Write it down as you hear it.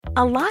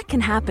A lot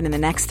can happen in the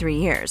next 3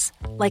 years.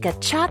 Like a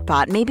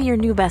chatbot may be your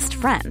new best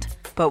friend.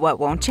 But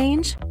what won't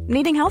change?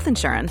 Needing health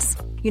insurance.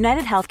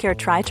 United Healthcare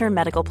Tri-Term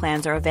Medical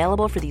Plans are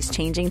available for these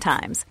changing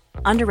times.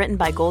 Underwritten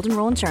by Golden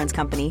Rule Insurance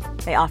Company,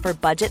 they offer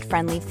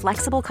budget-friendly,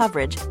 flexible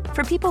coverage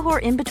for people who are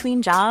in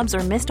between jobs or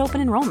missed open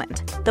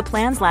enrollment. The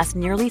plans last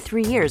nearly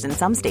 3 years in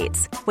some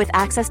states, with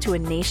access to a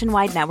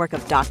nationwide network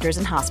of doctors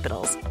and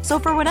hospitals. So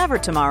for whatever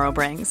tomorrow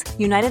brings,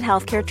 United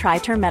Healthcare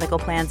Tri-Term Medical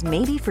Plans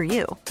may be for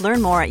you.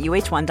 Learn more at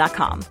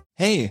uh1.com.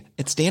 Hey,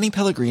 it's Danny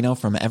Pellegrino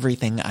from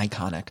Everything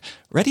Iconic.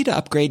 Ready to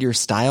upgrade your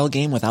style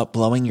game without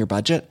blowing your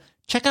budget?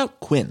 Check out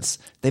Quince.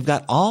 They've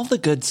got all the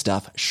good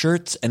stuff,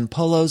 shirts and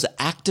polos,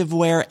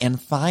 activewear,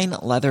 and fine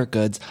leather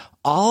goods,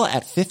 all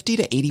at 50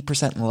 to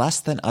 80% less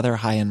than other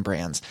high-end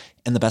brands.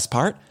 And the best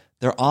part?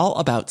 They're all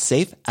about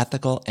safe,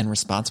 ethical, and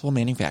responsible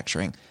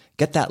manufacturing.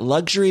 Get that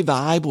luxury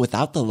vibe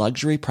without the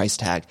luxury price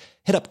tag.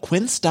 Hit up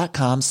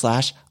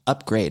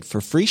quince.com/upgrade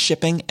for free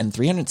shipping and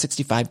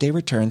 365-day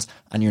returns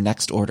on your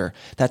next order.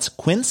 That's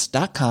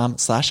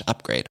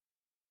quince.com/upgrade.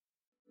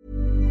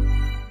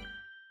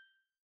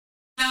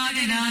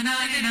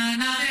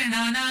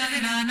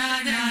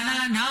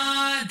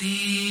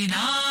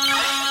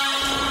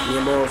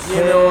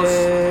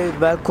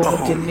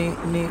 Välkommen till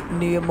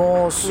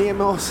Nemos.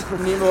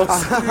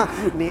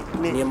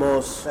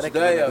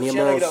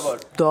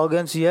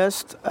 Dagens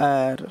gäst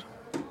är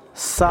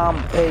Sam,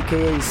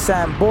 a.k.a.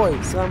 Samboy.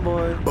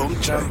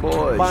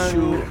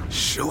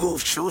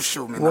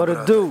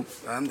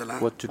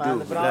 What to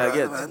do?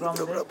 Läget?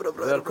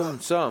 Välkommen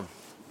Sam.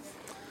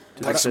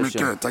 Tack så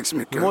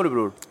mycket. Hur mår du,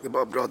 bror? Det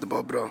är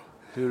bara bra.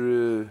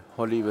 Hur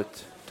har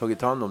livet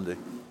tagit hand om dig?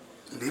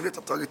 Livet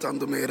har tagit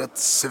hand om mig rätt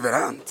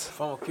suveränt.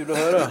 Fan vad kul att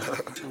höra.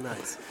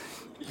 Nice.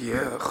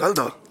 Yeah, själv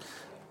då?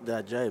 Det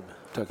är Jaib.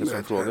 Tackar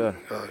som frågar.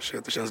 Ja,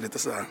 shit, det känns lite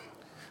så här.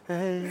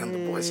 Nej, det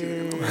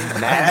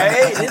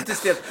är inte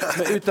stelt.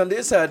 Utan det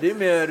är så här, det är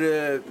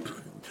mer...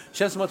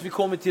 känns som att vi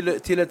kommer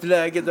till ett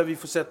läge där vi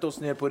får sätta oss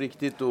ner på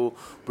riktigt och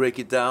break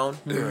it down.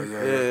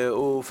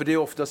 Och för det är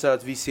ofta så här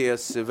att vi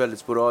ses väldigt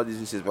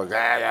sporadiskt. Vi ses bara...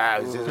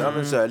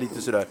 men så här,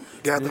 lite sådär.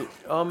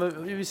 Ja,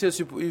 men vi ses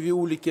ju vid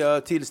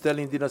olika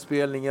tillställningar, dina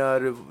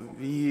spelningar.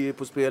 Vi är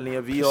på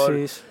spelningar. Vi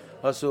har...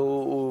 Alltså,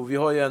 och vi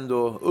har ju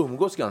ändå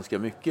umgås ganska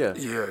mycket.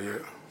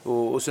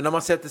 Och så när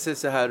man sätter sig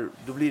så här,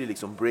 då blir det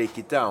liksom break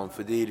it down,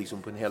 för det är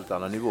liksom på en helt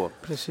annan nivå.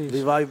 Precis.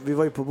 Vi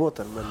var ju på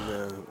båten, men...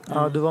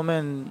 Ja, du var med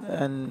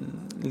en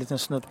liten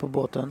snutt på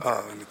båten.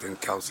 Ja, en liten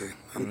kaos.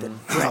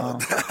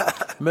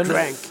 Men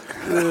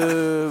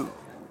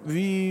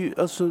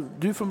alltså,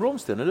 du är från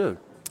Bromsten, eller hur?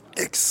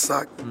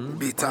 Exakt.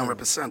 B-Town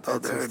represent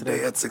out there. Day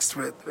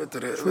 163. Vet du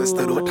det?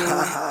 Västerort.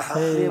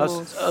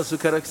 Alltså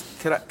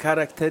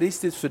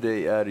karaktäristiskt för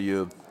dig är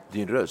ju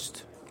din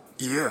röst.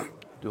 Yeah.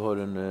 Du har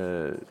en...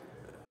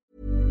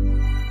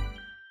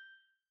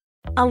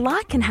 A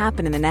lot can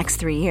happen in the next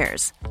 3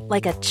 years.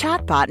 Like a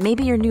chatbot may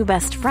be your new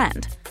best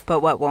friend.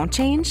 But what won't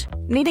change?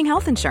 Needing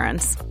health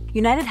insurance.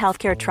 United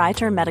Healthcare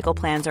Tri-Term Medical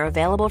Plans are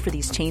available for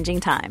these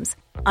changing times.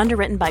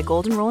 Underwritten by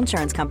Golden Rule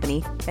Insurance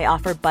Company, they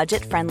offer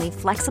budget-friendly,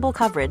 flexible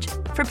coverage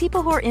for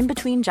people who are in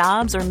between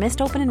jobs or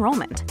missed open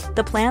enrollment.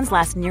 The plans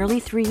last nearly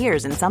 3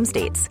 years in some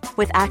states,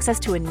 with access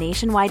to a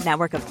nationwide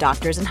network of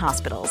doctors and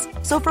hospitals.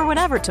 So for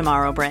whatever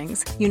tomorrow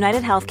brings,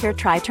 United Healthcare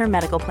Tri-Term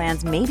Medical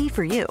Plans may be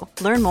for you.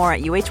 Learn more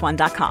at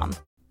uh1.com.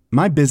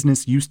 My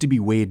business used to be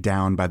weighed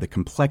down by the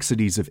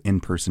complexities of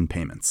in-person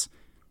payments.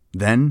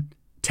 Then,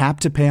 Tap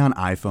to Pay on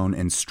iPhone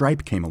and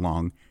Stripe came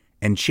along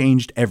and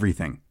changed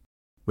everything.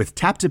 With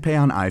Tap to Pay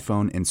on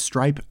iPhone and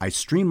Stripe, I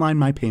streamlined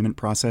my payment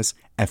process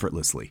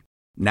effortlessly.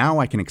 Now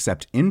I can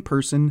accept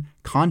in-person,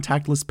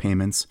 contactless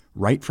payments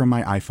right from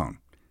my iPhone.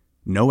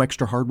 No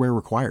extra hardware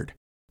required.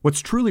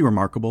 What's truly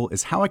remarkable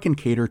is how I can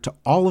cater to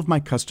all of my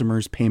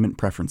customers' payment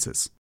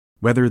preferences.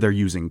 Whether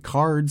they're using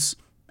cards,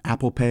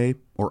 Apple Pay,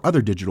 or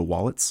other digital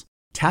wallets,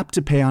 Tap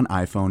to Pay on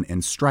iPhone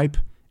and Stripe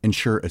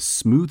ensure a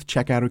smooth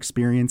checkout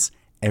experience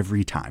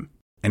every time.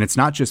 And it's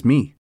not just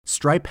me.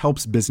 Stripe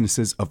helps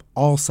businesses of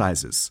all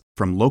sizes,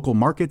 from local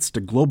markets to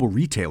global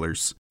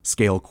retailers,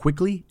 scale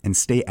quickly and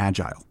stay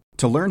agile.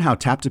 To learn how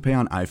Tap to Pay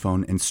on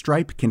iPhone and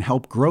Stripe can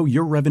help grow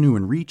your revenue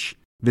and reach,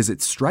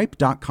 visit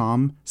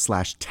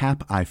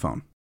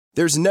stripe.com/tapiphone.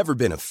 There's never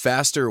been a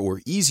faster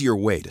or easier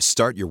way to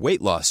start your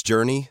weight loss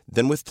journey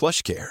than with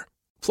PlushCare.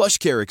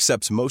 PlushCare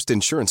accepts most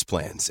insurance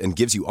plans and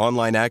gives you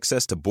online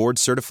access to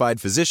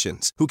board-certified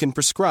physicians who can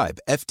prescribe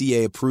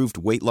FDA-approved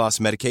weight loss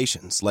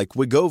medications like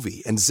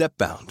Wegovy and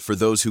Zepbound for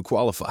those who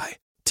qualify.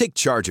 Take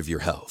charge of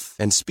your health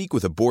and speak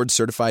with a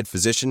board-certified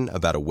physician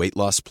about a weight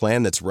loss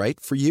plan that's right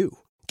for you.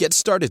 Get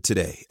started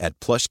today at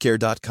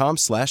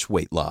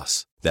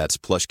plushcare.com/weightloss. That's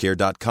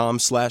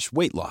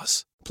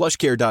plushcare.com/weightloss.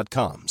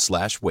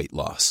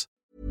 plushcare.com/weightloss.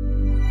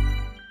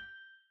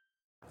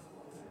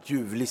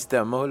 Ljuvlig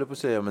stämma håller på att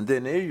säga, men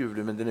den är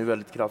ljuvlig, men den är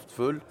väldigt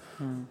kraftfull.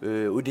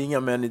 Och det är inga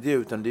män i det,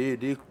 utan det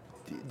är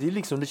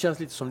liksom, det känns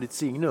lite som ditt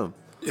signum.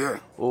 Yeah.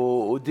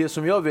 Och det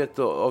som jag vet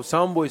av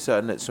Samboy,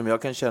 som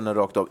jag kan känna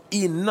rakt av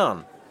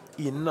innan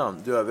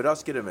du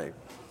överraskade mig,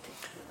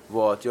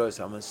 var att jag är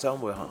så här, men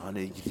Soundboy han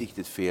är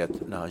riktigt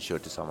fet när han kör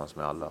tillsammans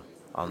med alla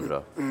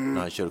andra.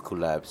 När han kör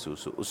collabs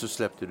och så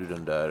släppte du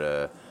den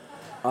där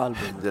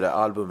det där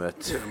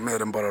albumet.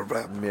 Mer än bara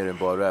rap. Mer än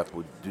bara rap,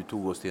 och du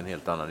tog oss till en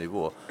helt annan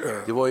nivå.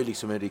 Det var ju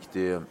liksom en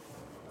riktig,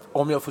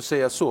 om jag får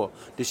säga så,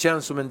 det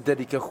känns som en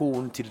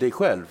dedikation till dig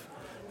själv.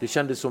 Det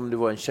kändes som det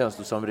var en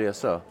känslosam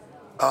resa.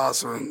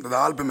 Alltså, det där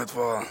albumet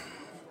var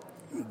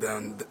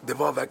det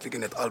var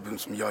verkligen ett album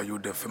som jag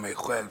gjorde för mig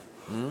själv.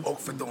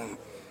 Och för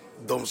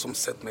de som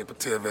sett mig på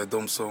TV,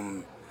 de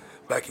som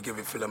verkligen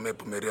vill följa med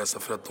på min resa,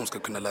 för att de ska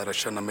kunna lära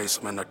känna mig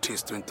som en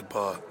artist och inte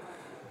bara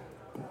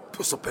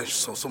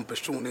som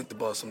person, inte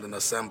bara som den där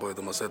Soundboy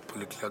de har sett på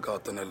Lyckliga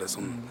Gatan, eller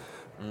som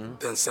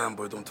den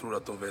Soundboy de tror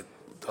att de vet,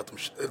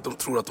 de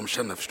tror att de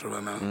känner, förstår du vad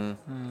jag menar?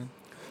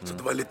 Så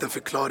det var en liten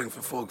förklaring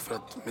för folk, för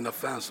att mina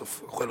fans och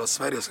själva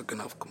Sverige ska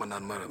kunna komma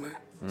närmare mig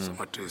som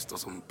artist och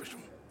som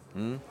person.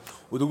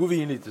 Och då går vi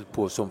in lite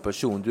på som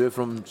person. Du är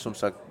från, som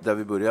sagt, där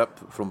vi började,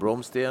 från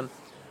Bromsten,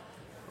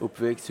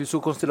 uppväxt. Hur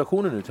såg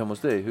konstellationen ut hemma hos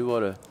dig? Hur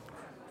var det?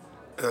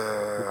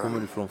 Hur kommer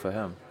du från för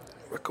hem?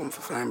 Jag kommer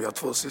från hem, jag har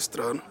 2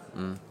 systrar.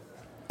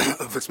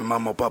 Uppväxt med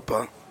mamma och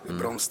pappa i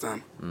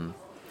Bromsten.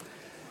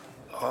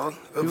 Ja,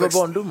 hur var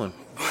barndomen?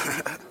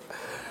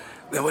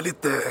 Det var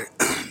lite,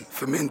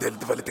 för min del,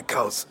 det var lite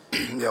kaos.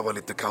 Jag var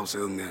lite kaos i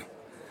unge.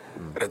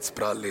 Rätt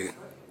sprallig.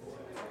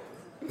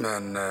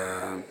 Men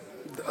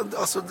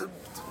alltså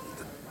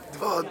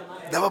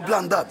det var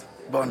blandad,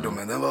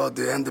 barndomen.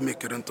 Det hände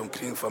mycket runt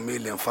omkring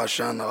familjen,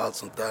 farsan och allt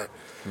sånt där.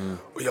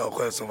 Och jag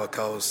själv som var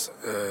kaos.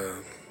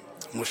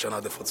 Morsan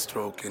hade fått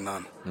stroke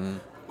innan.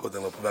 Och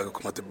den var på väg att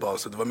komma tillbaka.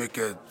 Så det var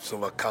mycket som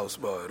var kaos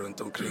bara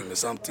runt omkring. Men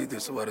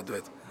samtidigt så var det, du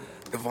vet,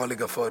 det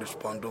vanliga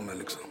förortsbarndomen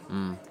liksom.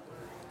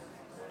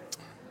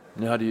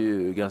 Ni hade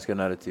ju ganska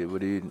nära till, och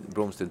det är ju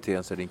Bromsten,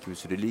 Tensta, Rinkeby,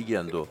 så det ligger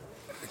ändå.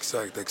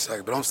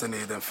 Exakt. Bromsten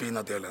är den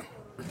fina delen.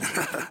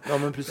 Ja,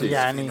 men precis.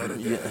 Järni.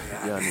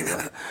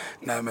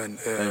 Nej, men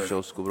en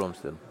kiosk och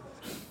Bromsten.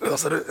 Vad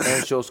sa du?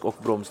 En kiosk och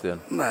Bromsten.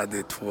 Nej, det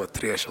är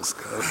 2-3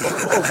 kiosker.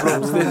 Och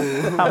Bromsten.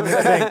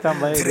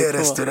 3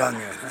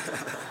 restauranger.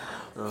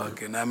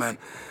 Okej, nej men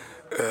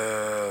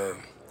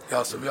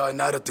alltså, vi har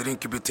nära till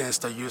Rinkeby,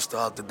 Tensta, just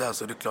allt det där,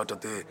 så det är klart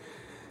att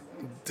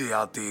det är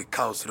alltid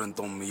kaos runt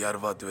om i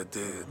Järva, du vet,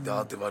 det har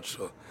alltid varit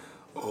så.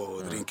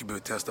 Och Rinkeby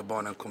och Tensta,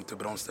 barnen kom till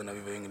Bromsten när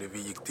vi var yngre,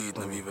 vi gick dit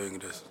när vi var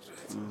yngre.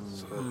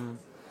 Så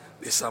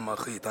det är samma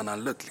skit,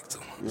 annan luck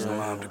liksom, som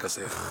man brukar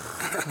säga.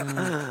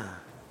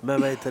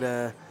 Men vad heter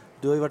det,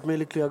 du har ju varit med i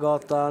Lyckliga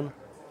Gatan,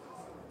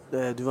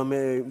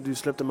 du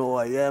släppte med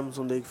OIM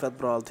som det gick fett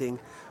bra allting.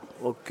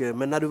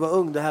 Men när du var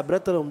ung, det här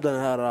berättade om den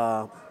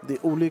här det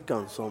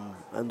olyckan som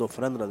ändå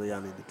förändrade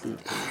gärna i ditt liv.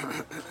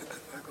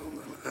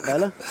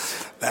 Eller?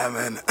 Nej,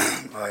 men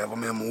jag var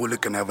med om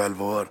olyckan när jag var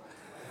 11 år.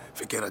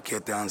 Fick en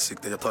raket i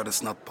ansiktet, jag tar det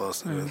snabbt på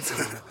oss.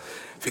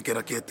 Fick en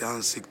raket i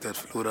ansiktet,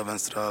 förlorade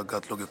vänstra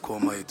ögat, låg i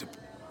koma i typ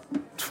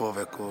 2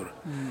 veckor.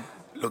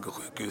 Låg i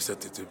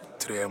sjukhuset i typ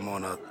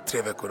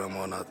 3 veckor och en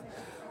månad.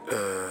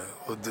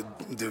 Och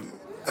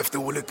efter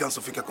olyckan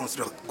så fick jag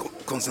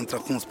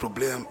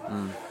koncentrationsproblem.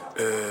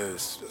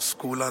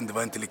 Skolan, det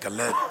var inte lika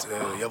lätt.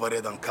 Jag var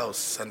redan kaos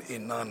sen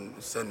innan.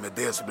 Sen med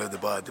det så blev det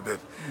bara,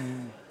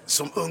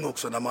 som ung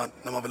också, när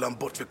man vill ha en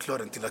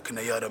bortförklaring till att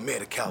kunna göra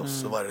mer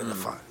kaos, så var det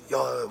fan, jag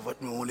har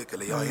varit med olika,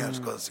 eller jag har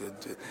hjärnskada, så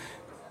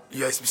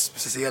jag är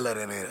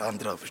speciellare än er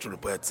andra, förstår du,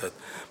 på ett sätt.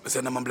 Men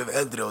sen när man blev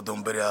äldre och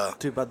de började...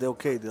 Typ att det är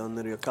okej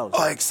när du gör kaos?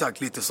 Ja,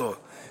 exakt, lite så.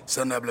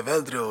 Sen när jag blev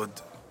äldre och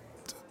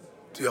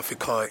jag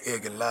fick ha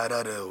egen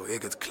lärare och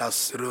eget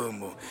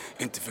klassrum och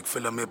inte fick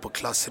följa med på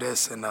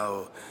klassresorna,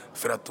 och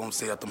för att de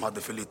säger att de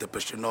hade för lite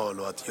personal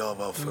och att jag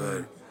var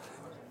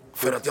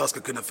för att jag ska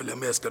kunna följa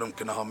med, ska de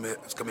kunna ha med,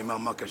 ska min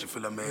mamma kanske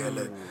följa med,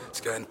 eller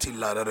ska en till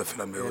lärare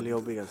följa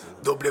med.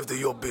 Då blev det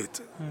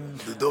jobbigt.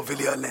 Då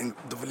ville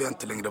jag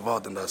inte längre vara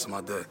den där som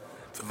hade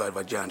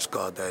förvärvat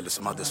hjärnskada eller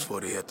som hade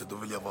svårigheter. Då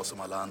ville jag vara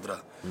som alla andra.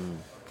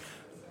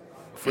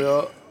 Får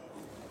jag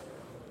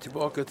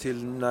tillbaka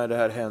till när det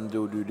här hände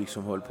och du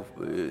liksom höll på,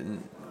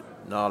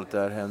 när allt det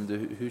här hände,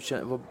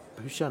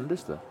 hur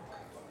kändes det?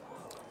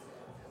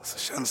 Alltså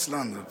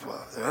känslan,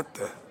 jag vet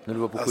inte. När du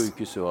var på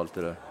sjukhus och allt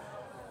det där?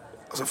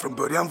 Alltså från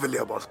början ville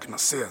jag bara kunna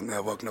se, när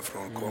jag vaknade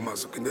från koma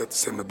så kunde jag inte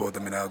se med båda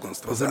mina ögon.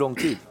 På hur lång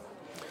tid?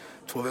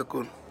 2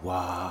 veckor.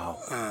 Wow.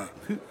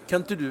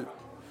 Kan inte du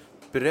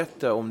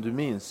berätta, om du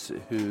minns,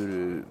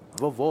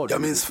 vad var det?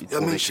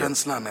 Jag minns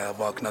känslan när jag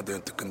vaknade och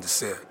inte kunde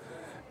se.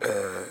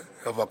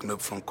 Jag vaknade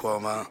upp från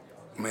koma,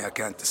 men jag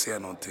kan inte se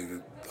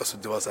någonting. Alltså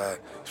det var så här,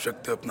 jag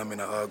försökte öppna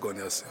mina ögon.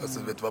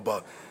 Det var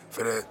bara,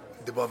 för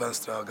det var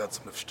vänstra ögat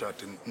som är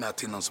förstört,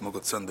 näthinnan som har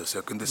gått sönder, så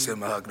jag kunde se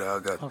med högra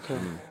ögat.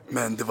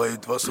 Men det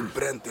var så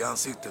bränt i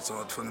ansiktet så jag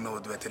var tvungen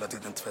att hela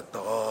tiden tvätta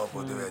av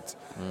och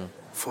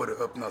få det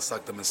öppna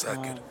sakta men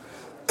säkert.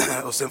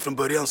 Och sen från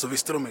början så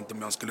visste de inte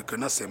om jag skulle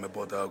kunna se med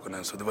båda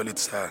ögonen, så det var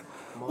lite så här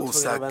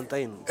osäkert. Vänta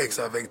in.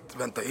 Exakt,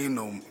 vänta in,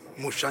 och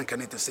morsan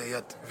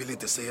vill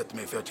inte säga till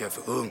mig för att jag är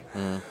för ung.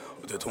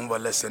 Och hon var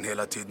ledsen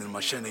hela tiden,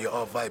 man känner ju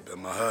av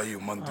viben, man hör ju,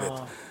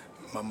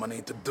 man är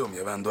inte dum,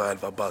 jag var ändå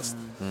 11 bast.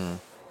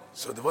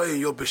 Så det var ju en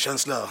jobbig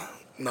känsla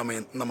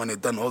när man är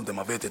den åldern.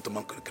 Man vet inte om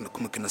man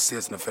kommer kunna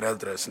se sina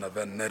föräldrar, sina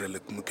vänner eller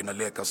kommer kunna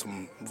leka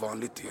som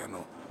vanligt igen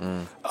och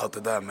allt det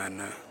där.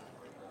 Men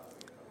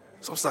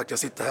som sagt, jag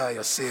sitter här,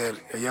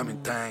 jag gör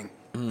min tang.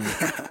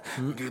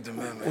 Gud är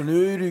med mig. Och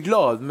nu är du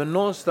glad, men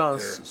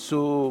någonstans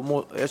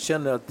så jag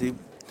känner att det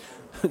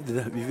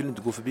där, vi vill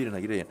inte gå förbi den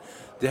här grejen.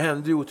 Det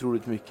händer ju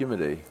otroligt mycket med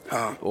dig.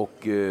 Ja. Och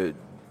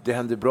det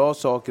händer bra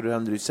saker och det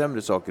händer ju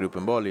sämre saker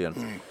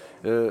uppenbarligen.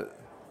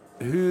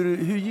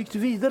 Hur gick du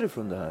vidare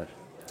från det här?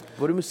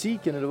 Var det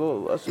musiken eller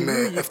vad? Alltså,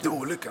 efter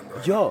olyckan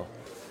då? Ja.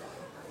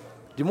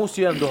 Det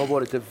måste ju ändå ha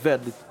varit ett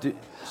väldigt stort...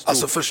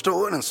 Alltså första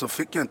åren så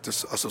fick jag inte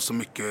så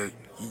mycket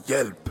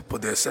hjälp på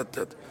det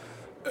sättet.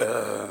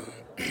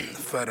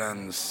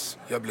 Förrän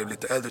jag blev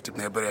lite äldre, typ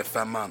när jag började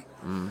 5:an.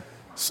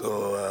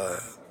 Så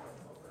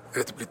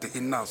typ lite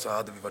innan så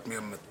hade vi varit med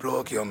om ett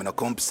bråk, jag och mina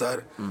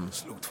kompisar.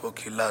 Slog 2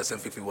 killar, sen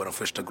fick vi vår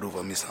första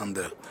grova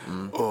misshandel.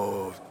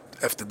 Och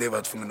efter det var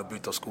jag tvungen att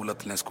byta skola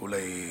till en skola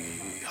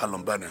i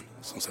Hallonbergen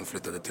som sen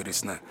flyttade till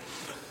Rissne.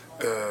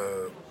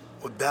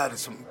 Och där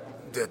som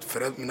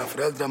mina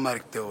föräldrar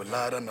märkte och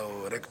lärarna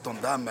och rektorn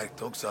där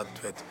märkte också att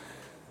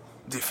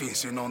det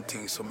finns ju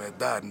någonting som är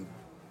där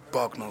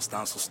bak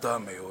någonstans och stör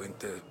mig och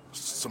inte,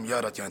 som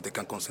gör att jag inte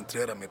kan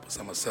koncentrera mig på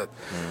samma sätt.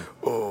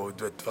 Och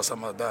det var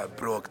samma där,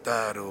 bråk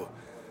där och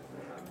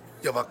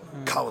jag var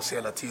kaos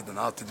hela tiden,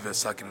 alltid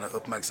söker den här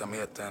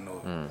uppmärksamheten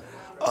och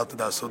allt det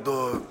där. Så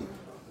då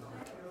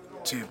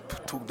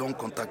typ tog de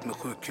kontakt med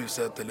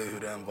sjukhuset eller hur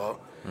det än var.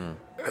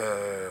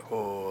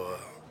 Och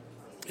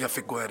jag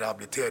fick gå en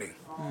rehabilitering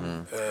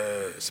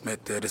som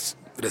heter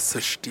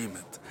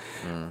resursteamet.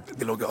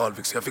 Det låg i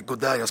Alvik, så jag fick gå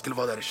där. Jag skulle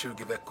vara där i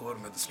 20 veckor,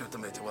 men det slutade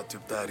med att jag var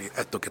typ där i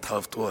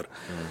 1,5 år.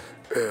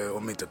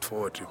 Om inte 2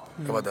 år typ.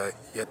 Jag var där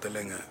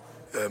jättelänge.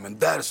 Men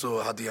där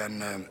så hade jag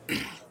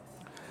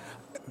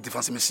det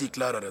fanns en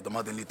musiklärare. De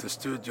hade en liten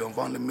studio, en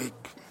vanlig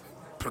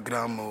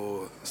mic-program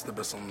och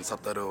snubbe som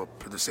satt där och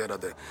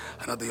producerade.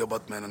 Han hade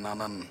jobbat med en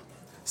annan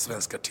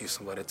svensk artist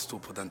som var rätt stor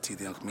på den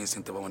tiden. Jag minns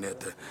inte vad hon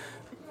heter.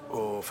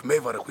 Och för mig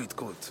var det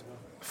skitcoolt.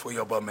 Få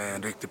jobba med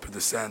en riktig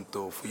producent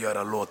och få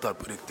göra låtar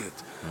på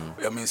riktigt.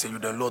 Och jag minns jag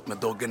gjorde en låt med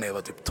Dogge när jag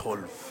var typ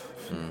 12.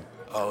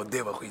 Ja, och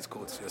det var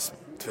skitcoolt. Så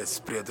jag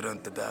spred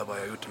runt det där.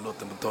 Jag gjort en låt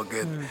med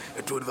Dogge.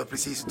 Jag tror det var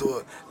precis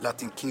då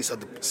Latin Kings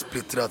hade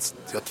splittrats.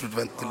 Jag tror det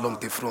var inte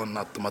långt ifrån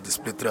att de hade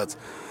splittrats.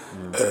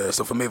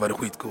 Så för mig var det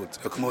skitcoolt.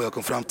 Jag kommer ihåg jag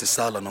kom fram till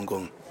Sala någon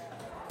gång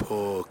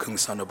på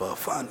Kungsan och bara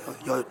fan,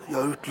 jag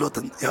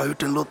har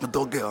gjort en låt med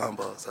Dogge. Och han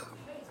bara så här,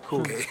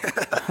 okej.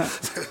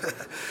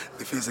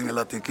 Det finns ingen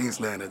Latin Kings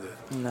längre.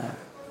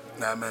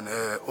 Nej men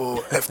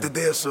och efter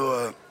det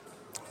så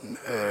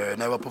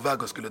när jag var på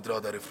väg och skulle dra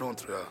därifrån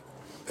tror jag,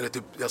 eller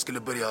typ jag skulle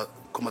börja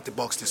komma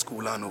tillbaks till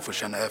skolan och få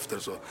känna efter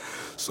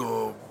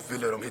så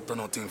ville de hitta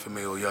någonting för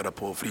mig att göra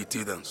på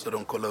fritiden. Så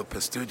de kollade upp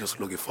en studio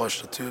som låg i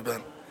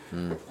Farsta-tuben.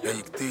 Jag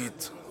gick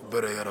dit och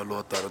började göra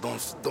låtar och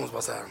de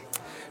var så här,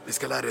 vi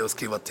ska lära dig att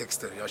skriva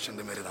texter. Jag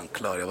kände mig redan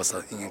klar. Jag var så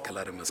här, ingen kan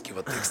lära mig att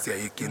skriva texter. Jag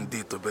gick in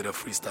dit och började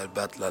freestyle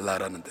battla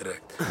läraren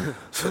direkt.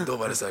 Så då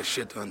var det så här,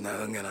 shit, den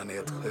här ungen han är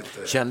helt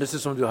sjukt. Kändes det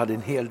som du hade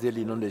en hel del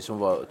inom dig som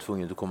var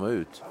tvungen att komma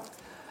ut?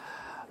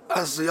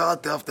 Alltså jag har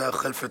alltid haft det här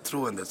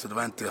självförtroendet. Så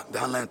det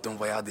handlar inte om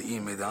vad jag hade i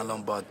mig. Det handlar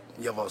om bara att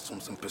jag var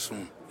som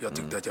person. Jag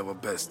tyckte att jag var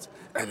bäst.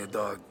 Än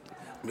idag,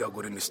 om jag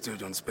går in i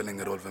studion, det spelar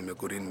ingen roll vem jag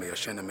går in med. Jag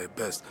känner mig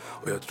bäst.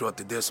 Och jag tror att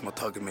det är det som har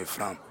tagit mig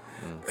fram.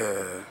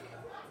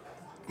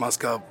 Man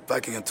ska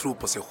verkligen tro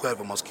på sig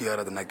själv om man ska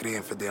göra den här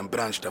grejen. För det är en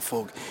bransch där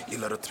folk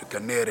gillar att trycka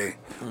ner dig.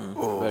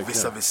 Och verkligen.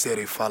 Vissa vill se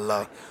dig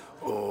falla.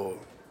 Och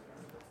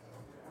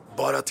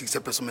bara till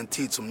exempel som en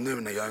tid som nu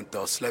när jag inte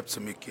har släppt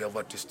så mycket. Jag har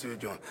varit i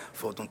studion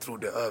för att de tror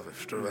det är över.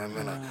 Förstår du vad jag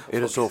menar?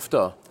 Är det så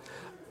ofta?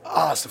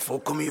 Alltså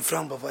folk kommer ju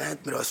fram och bara, vad har hänt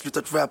med det? Jag har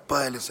slutat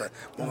rappa eller så här.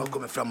 Många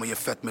kommer fram och ger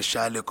fett med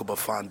kärlek och bara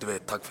fan du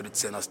vet, tack för ditt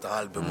senaste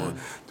album. Och,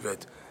 du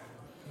vet,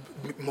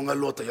 många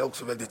låtar, jag är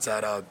också väldigt så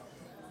här.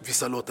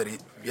 Vissa låtar är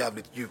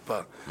jävligt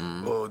djupa.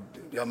 Och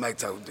jag har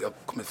märkt att det har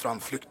kommit fram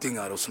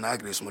flyktingar och såna här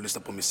grejer som har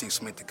lyssnat på musik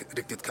som inte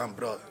riktigt kan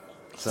bra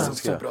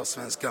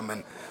svenska.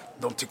 Men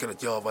de tycker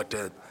att jag har varit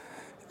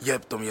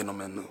hjälpt dem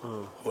genom en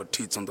hård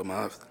tid som de har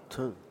haft.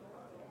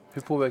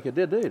 Hur påverkar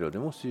det dig då? Det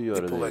måste ju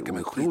göra det påverkar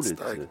mig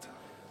skitstarkt.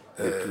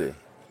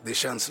 Det är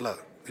känsla.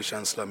 Det är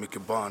känsla.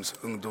 Mycket barn,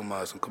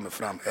 ungdomar som kommer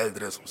fram,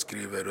 äldre som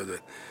skriver. Och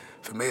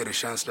för mig är det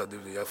känsla.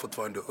 Jag är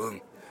fortfarande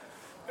ung.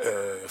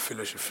 Jag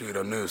fyller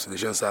 24 nu, så det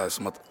känns så här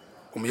som att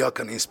om jag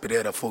kan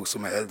inspirera folk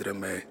som är äldre än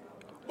mig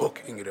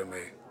och yngre än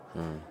mig,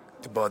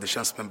 det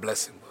känns som en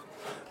blessing.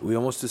 Och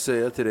jag måste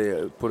säga till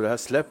dig, på det här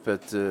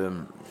släppet,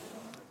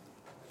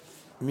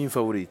 min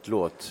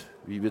favoritlåt,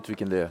 vi vet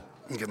vilken det är.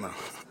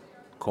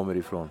 kommer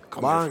ifrån.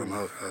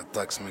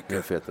 Tack så mycket.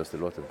 Den fetaste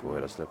låten på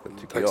hela släppet,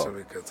 tycker Tack jag. så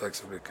mycket, tack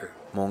så mycket.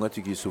 Många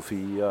tycker ju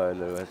Sofia,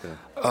 eller vad heter den?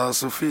 Ja,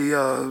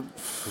 Sofia.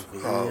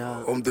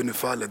 Ja, om du nu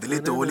faller. Det är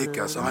lite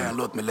olika. Så har jag en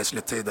låt med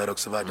Leslie Tay där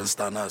också, Världen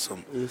stannar,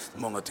 som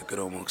många tycker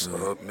om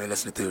också. Med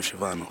Leslie Tay och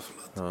Shivano.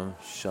 Ja,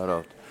 shout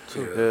out.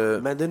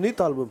 Men det är nytt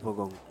album på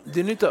gång. Det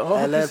är nytt, ja,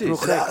 eller precis.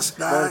 projekt.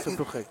 Vad är det för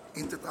projekt?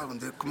 Inte ett album,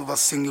 det kommer vara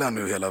singlar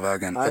nu hela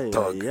vägen. Ett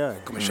tag.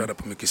 Kommer köra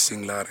på mycket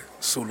singlar.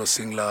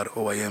 Solo-singlar,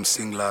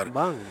 OIM-singlar.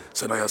 Bang.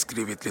 Sen har jag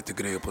skrivit lite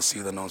grejer på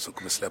sidan om som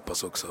kommer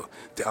släppas också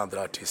till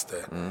andra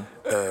artister.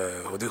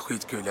 Och det är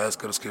skitkul, jag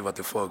älskar att skriva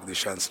till folk. Det är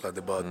känsla,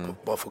 det är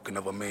bara för att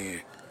kunna vara med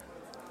i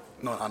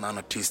någon annan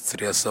artists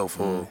resa och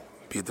få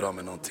bidra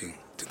med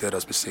någonting till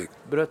deras musik.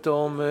 Berätta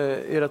om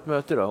ert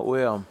möte då,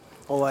 OEM.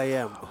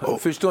 OIM.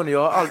 Förstår ni, jag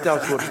har alltid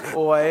haft svårt.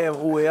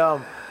 OEM.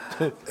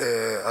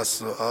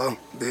 Alltså, ja,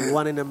 det är,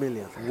 One in a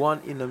million.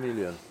 One in a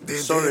million.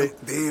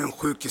 det är en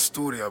sjuk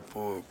historia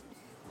på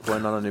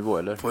en annan nivå,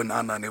 eller? på en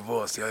annan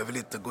nivå, så jag vill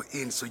inte gå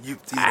in så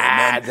djupt i det.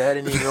 Men det här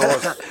är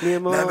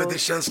Nimo. Nej, men det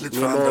känns lite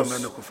för andra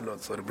människor,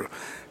 förlåt, sorry bro.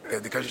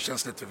 Det kanske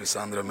känns lite för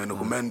vissa andra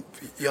människor, men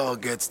jag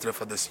och Gets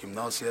träffades i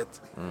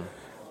gymnasiet.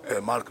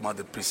 Malcolm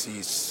hade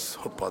precis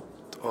hoppat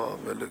av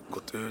eller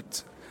gått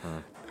ut.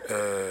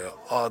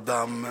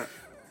 Adam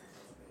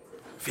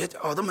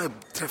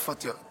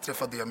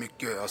träffade jag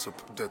mycket, alltså,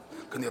 det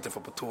kunde jag träffa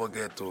på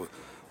tåget och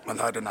man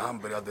hörde när han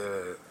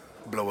började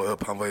blåa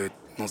upp, han var ju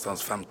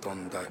någonstans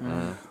 15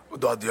 där. Och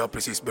då hade jag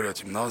precis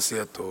börjat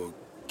gymnasiet och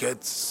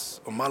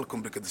Gets och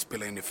Malcolm brukade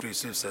spela in i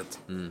Fryshuset.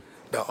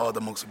 Där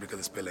Adam också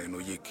brukade spela in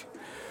och gick.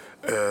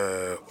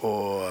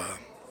 Och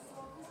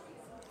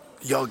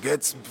jag och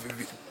Gets,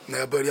 när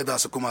jag började där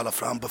så kom alla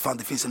fram, fan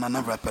det finns en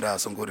annan rappare här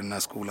som går i den här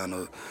skolan.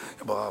 Och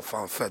jag bara,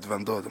 fan fett,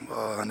 vem då?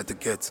 Han heter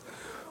Gets.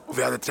 Och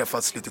vi hade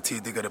träffats lite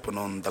tidigare på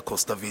någon Da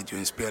Costa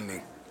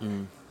videoinspelning.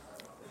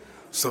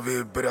 Så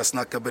vi började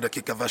snacka, började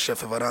kicka verser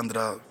för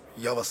varandra.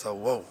 Jag var så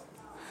wow.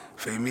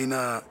 För i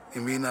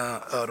mina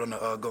öron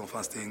och ögon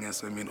fanns det ingen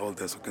som i min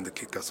ålder som kunde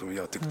kicka som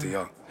jag tyckte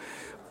jag.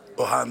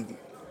 Och han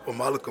och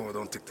Malcolm och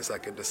de tyckte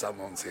säkert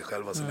detsamma om sig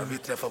själva. Så när vi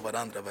träffade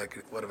varandra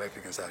var det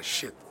verkligen så här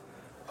shit.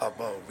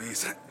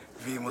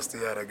 Vi måste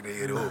göra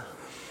grejer ihop.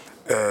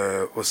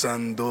 Och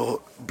sen då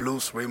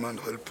Blues Raymond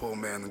höll på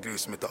med en grej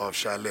som heter Av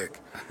kärlek.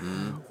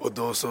 Och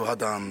då så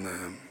hade han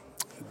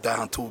där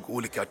han tog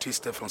olika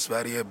artister från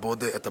Sverige,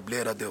 både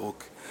etablerade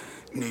och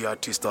nya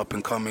artister up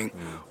and coming,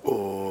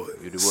 och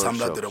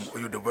samlade dem och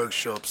gjorde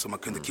workshops så man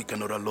kunde kicka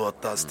några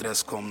låtar.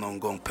 Stress kom någon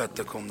gång,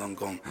 Petter kom någon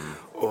gång.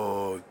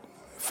 Och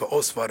för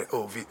oss var det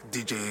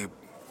DJ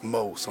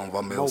Mo som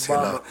var med oss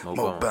hela.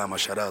 Mo Bama,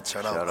 shout out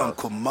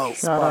Uncle Mo.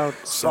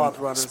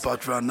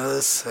 Spot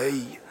Runners,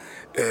 hej.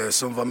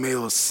 Som var med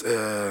oss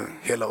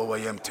hela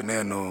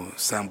OIM-turnén och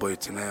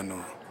Samboy-turnén. Och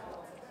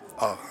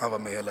ja, han var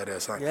med hela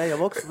resan. Ja, jag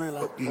var också med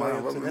hela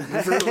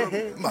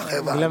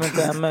OIM-turnén. Glöm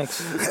inte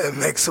MX.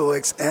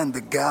 MXOX and the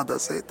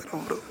Gadas heter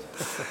de, bro.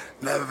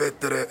 Nej,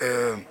 vet du,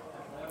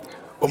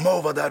 och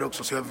Mo var där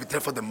också, så vi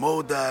träffade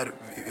Mo där.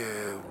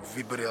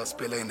 Vi började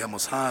spela in hemma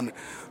hos han.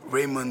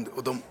 Raymond,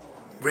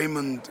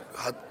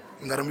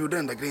 när de gjorde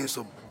den där grejen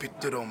så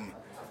bytte de.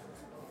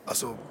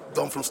 Alltså,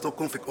 de från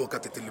Stockholm fick åka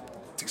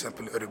till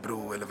exempel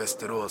Örebro eller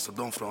Västerås, och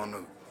de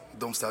från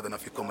de städerna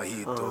fick komma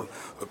hit och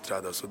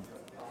uppträda. Så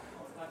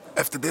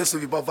efter det så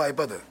vi bara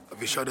vibade.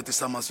 Vi körde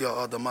tillsammans, jag och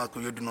Adam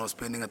Malcolm gjorde några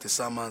spelningar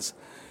tillsammans.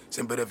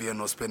 Sen började vi göra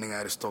några spelningar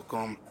här i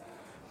Stockholm.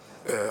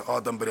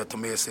 Adam började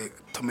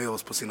ta med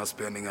oss på sina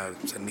spelningar.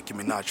 Sen Nicki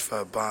Minaj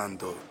för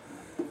band och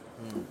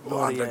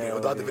andra grejer.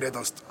 Och då hade vi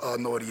redan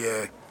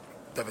Norge,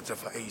 där vi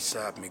träffade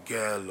ASAP,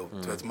 Miguel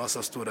och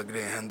massa stora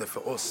grejer hände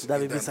för oss. Där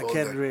vi visade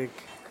Kendrick.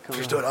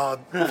 Förstår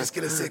du? Vi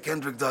skulle se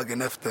Kendrick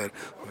dagen efter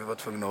och vi var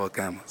tvungna att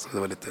åka hem, så det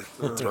var lite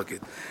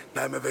tråkigt.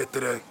 Nej, men vet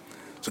du,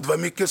 så det var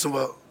mycket som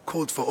var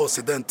coolt för oss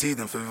i den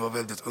tiden, för vi var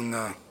väldigt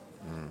unga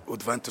och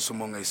det var inte så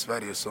många i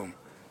Sverige som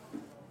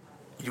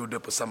gjorde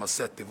på samma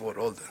sätt i vår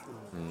ålder.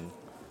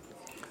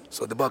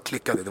 Så det bara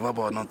klickade, det var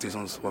bara någonting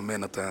som var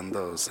menat att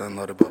hända, och sen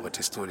har det bara varit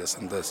historia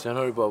sen dess.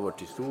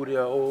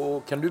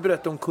 Och kan du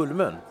berätta om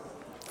kulmen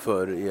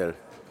för er?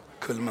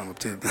 Kulmen, vad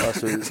betyder det?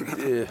 Alltså,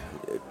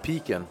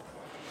 piken.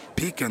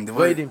 Det var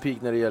vad är din peak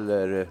när det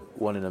gäller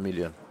One in a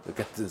Million? Jag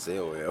kan inte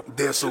säga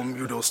det som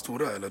gjorde oss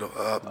stora, eller då?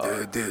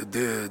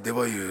 Det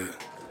var ju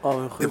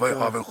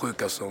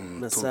avundsjuka som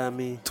med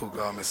Sammy.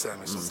 Med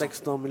Sammy.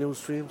 16 miljoner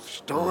streams.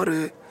 Förstår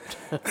du?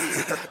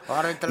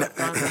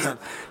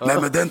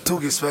 Nej, men den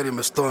tog i Sverige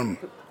med storm.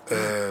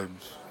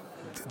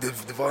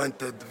 Vi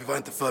var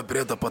inte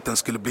förberedda på att den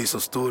skulle bli så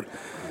stor.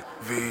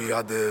 Vi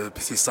hade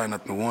precis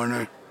signat med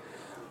Warner.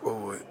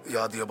 Och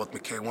jag hade jobbat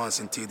med K1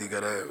 sen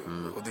tidigare.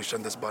 Och det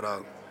kändes bara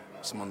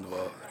som om det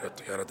var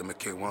rätt att göra det med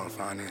K1.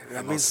 För han är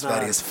en av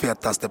Sveriges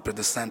fetaste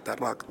producenter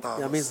rakt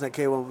av. Jag minns när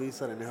K1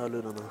 visade den i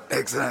hörlurarna.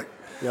 Exakt.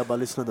 Jag bara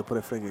lyssnade på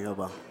refrängen, jag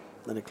bara,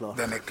 den är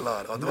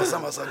klar. Och det var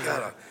samma sak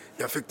här.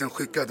 Jag fick den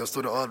skickad, jag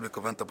stod i Alvik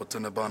och väntade på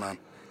tunnelbanan.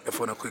 Jag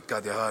får den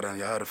skickad, jag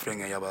hör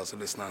refrängen, jag bara alltså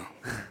lyssna.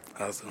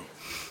 Alltså.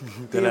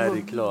 Den här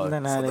är klar.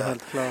 Den här är Sådär.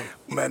 helt klar.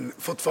 Men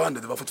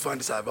det var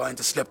fortfarande så här, vi har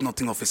inte släppt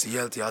någonting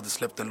officiellt. Jag hade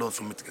släppt en låt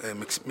från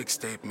mitt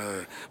mixtape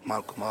med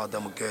Malcolm,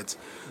 Adam och Geds.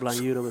 Bland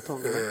djur och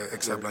betong.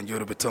 Exakt, bland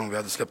djur och betong. Vi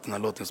hade släppt den här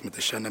låten som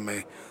heter Känner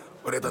mig.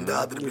 Och redan där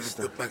hade det blivit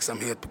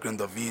uppmärksamhet på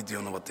grund av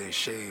videon och att det är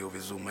tjej och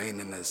vi zoomar in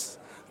i hennes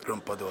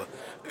rumpa då.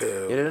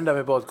 Är det den där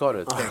med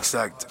badkaret?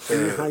 Exakt.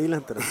 Han gillar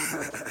inte det.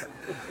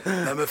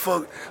 Nej men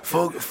folk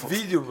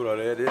Videon bra,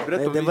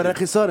 berätta om Det var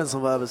regissören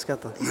som var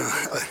överskattad.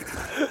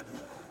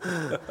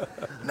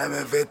 Nej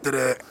men vet du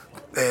det,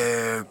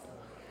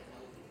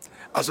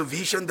 alltså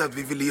vi kände att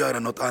vi ville göra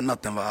något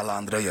annat än vad alla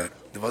andra gör.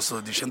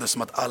 Det kändes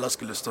som att alla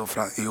skulle stå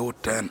fram i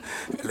orten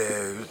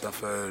eller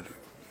utanför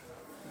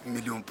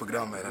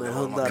miljonprogrammer eller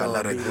vad man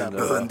kallar det.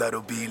 Med hundar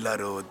och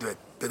bilar och du vet,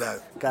 det där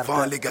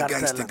vanliga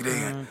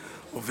gangstergrejen.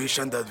 Och vi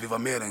kände att vi var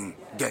mer än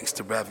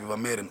gangsterrap, vi var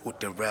mer än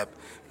orten-rap.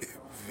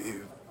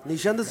 Ni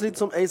kändes lite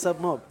som A$AP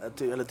Mob,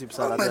 eller typ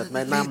såhär,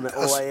 med namnet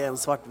OAM,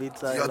 svartvit.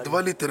 Ja, det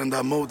var lite den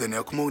där moden.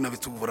 Jag kommer ihåg när vi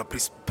tog våra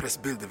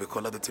pressbilder, vi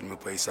kollade till och med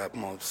på A$AP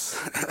Mobs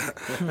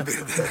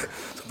bilder.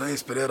 Så de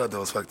inspirerade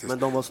oss faktiskt. Men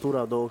de var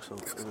stora då också.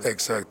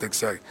 Exakt.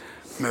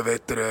 Men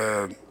vet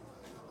du,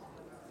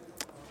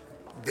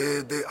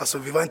 alltså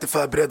vi var inte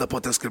förberedda på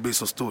att den skulle bli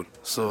så stor.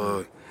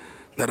 Så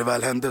när det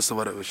väl hände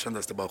så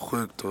kändes det bara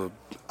sjukt och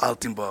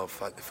allting bara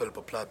föll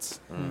på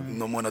plats.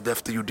 Någon månad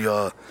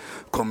efter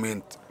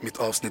kom mitt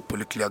avsnitt på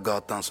Lyckliga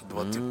gatan, så det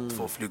var typ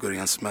 2 flygor i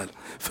en smäll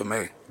för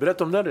mig.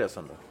 Berätta om den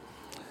resan då.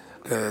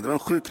 Det var en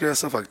sjuk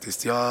resa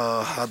faktiskt.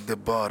 Jag hade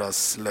bara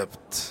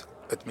släppt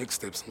ett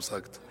mixtape som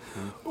sagt.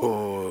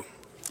 Och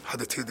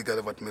hade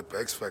tidigare varit med på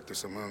X-Factor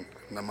som ung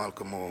när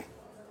Malcolm och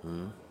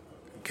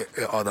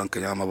Adam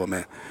Kanyama var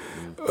med.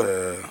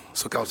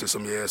 Så kanske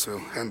som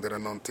så hände det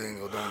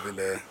någonting och de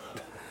ville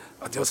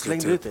att jag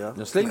skulle slängde ut det, ja.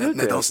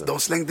 De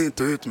slängde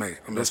inte ut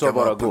mig. De sa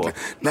bara gå.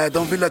 Nej,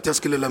 de ville att jag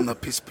skulle lämna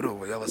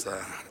pissprov och jag var så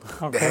här,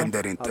 det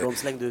händer inte. Ja, de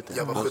slängde ut det.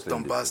 Jag var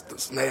 17 bast.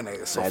 Nej,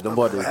 de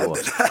bad dig gå.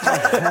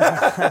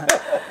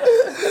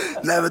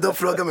 Nej, men de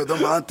frågade mig, de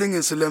bara,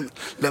 antingen så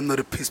lämnar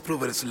du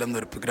pissprov eller så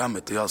lämnar du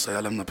programmet. Och jag sa,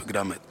 jag lämnar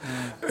programmet.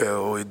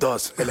 Och idag,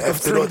 eller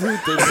efteråt.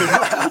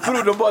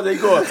 Bror, de bad dig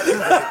gå.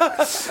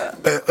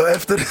 Och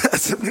efter det.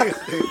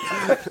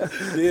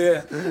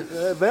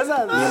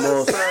 Bessan!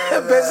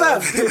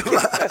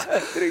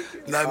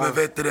 Nej, men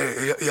vet du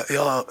det,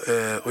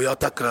 jag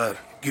tackar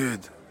Gud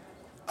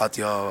att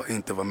jag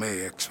inte var med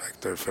i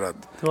X-Factor för att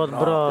Det var ett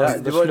bra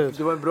beslut.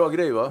 Det var en bra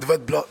grej, va? det var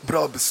ett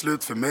bra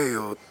beslut för mig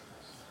och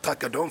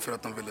tackar dem för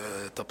att de ville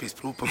ta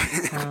pissprov på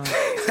mig.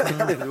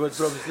 Det var ett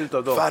bra beslut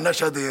av dem. För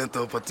annars hade jag inte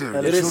hoppat ur.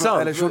 Är det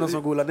sant? Eller shunon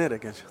som golar ner det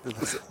kanske.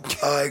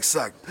 Ja,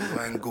 exakt. Det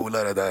var en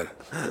golare där.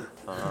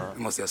 Det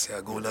måste jag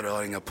säga. Golare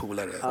har inga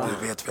polare.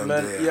 Du vet vem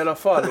Men du är. i alla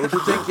fall, och då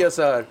tänker jag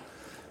så här.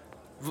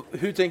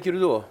 Hur tänker du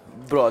då?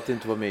 Bra att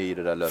inte vara med i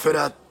det där löpet. För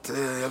att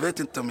jag vet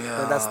inte om jag...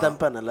 Den där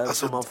stämpeln eller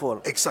som man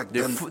får. Exakt. Det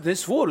är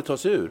svårt att ta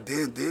sig ur.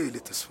 Det är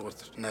lite svårt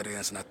när det är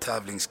en sån här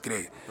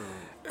tävlingsgrej.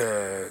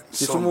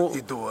 som Som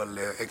Idol,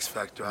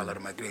 X-Factor och alla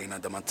de här grejerna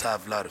där man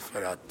tävlar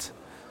för att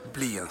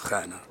bli en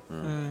stjärna.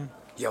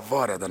 Jag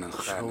var redan en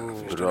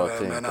stjärna. Förstår du vad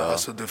jag menar?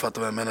 Alltså, du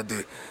fattar vad jag menar.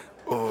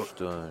 Och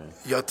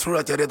jag tror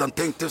att jag redan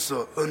tänkte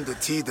så under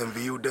tiden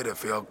vi gjorde det,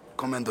 för jag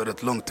kom ändå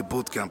rätt långt till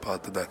bootcamp och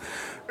allt det där.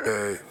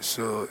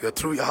 Så jag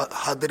tror jag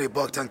hade det i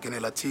baktanken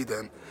hela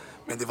tiden.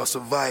 Men det var så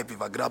vibe, vi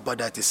var grabbar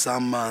där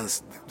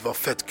tillsammans. Det var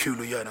fett kul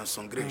att göra en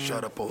sån grej,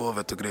 köra på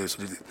hovet och grejer.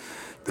 Så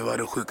det var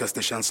den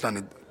sjukaste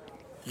känslan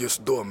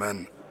just då,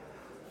 men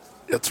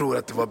jag tror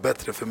att det var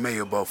bättre för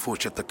mig att bara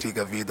fortsätta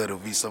kriga vidare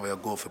och visa vad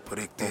jag går för på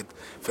riktigt.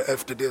 För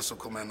efter det så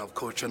kom en av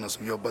coacherna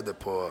som jobbade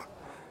på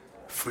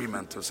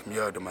Fremantle som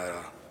gör de här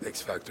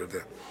X-Factor och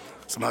det.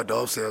 Som hörde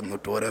av sig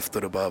något år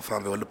efter och bara,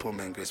 fan vi håller på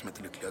med en grej som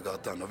heter Lyckliga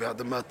gatan. Och vi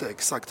hade möte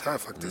exakt här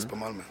faktiskt på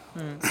Malmö.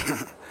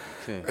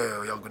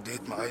 Och jag går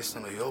dit med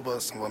Eisen och jobbar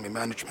som var min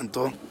management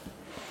då.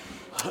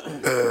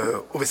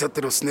 Och vi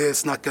sätter oss ner,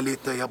 snackar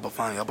lite. Jag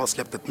har bara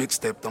släppt ett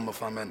mixtape. De bara,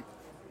 fan men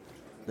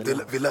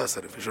vi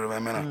löser det, förstår du vad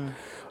jag menar?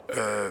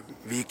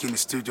 Vi gick in i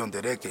studion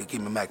direkt, jag gick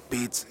in med Mac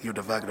Beats,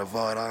 gjorde Vägra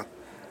Vara,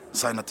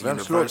 signade till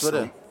Universal. Vems låt var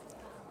det?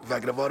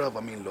 Vägra Vara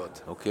var min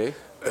låt. Okej.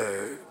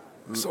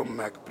 Som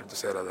Mac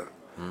producerade.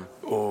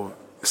 Och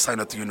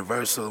signade till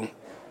Universal.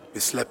 Vi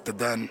släppte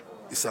den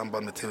i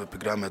samband med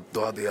tv-programmet.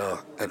 Då hade jag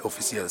en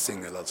officiell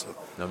singel alltså.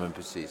 Ja men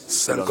precis.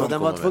 Sen Så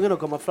den var tvungen att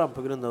komma fram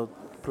på grund av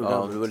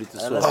programmet? Ja, det var lite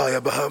så. Eller? Ja,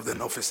 jag behövde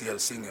en officiell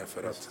singel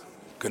för att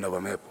kunna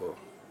vara med på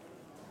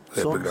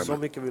det programmet. Så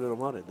mycket ville de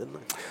ha det?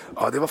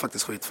 Ja, det var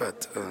faktiskt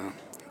skitfett.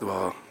 Det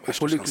var Och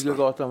värsta på Lyckliga känslan.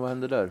 gatan, vad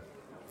hände där?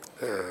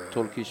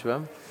 Tolkish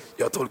vem?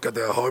 Jag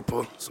tolkade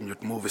Harpo som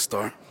gjort Movie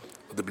Star.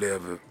 Och det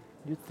blev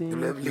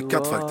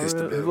lyckat faktiskt.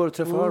 Hur var det att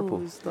träffa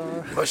Harpo?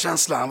 Det var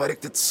känslan, han var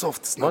riktigt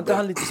soft, snabb. Var inte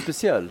han lite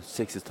speciell?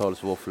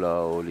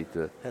 60-talsvåffla och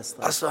lite...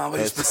 Hästar. Alltså han var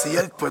ju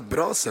speciellt på ett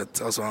bra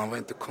sätt. Alltså han var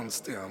inte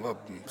konstig, han var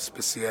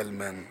speciell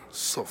men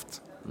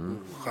soft.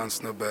 Skön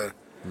snubbe.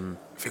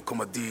 Fick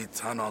komma dit,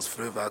 han och hans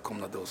fru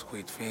välkomnade oss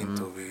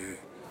skitfint och vi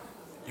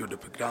gjorde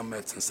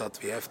programmet. Sen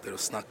satt vi efter och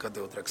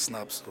snackade och drack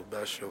snaps och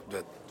bärs och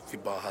vi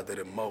bara hade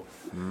det mode.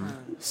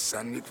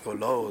 Sen gick vi och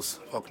la oss,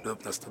 vaknade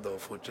upp nästa dag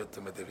och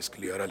fortsatte med det vi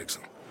skulle göra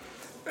liksom.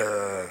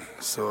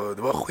 Så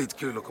det var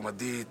skitkul att komma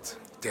dit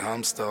till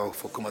Halmstad och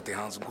få komma till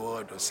hans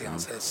gård och se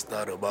hans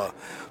hästar och bara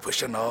få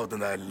känna av den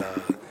där lilla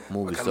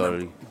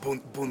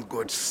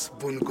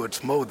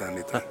bondgårdsmoden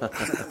lite.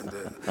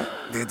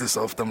 det är inte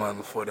så ofta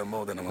man får den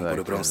moden när man går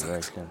i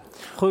bromsen.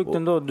 Sjukt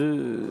ändå,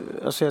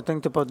 jag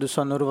tänkte på att du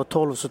sa när du var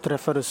 12 så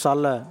träffade du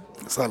Salla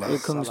i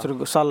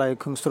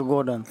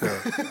Kungsträdgården.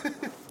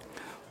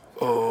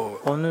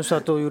 Och nu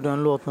satt du och gjorde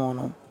en låt med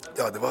honom.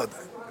 Ja, det var det.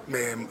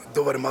 Men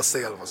då var det massa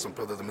i alla fall som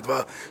pratade. Men det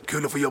var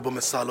kul att få jobba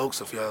med Salla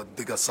också, för jag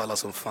diggar Salla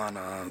som fan.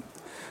 Jag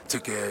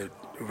tycker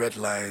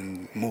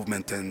Redline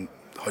movementen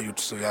har gjort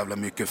så jävla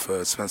mycket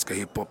för svenska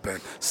hiphopen.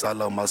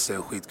 Salla och massa är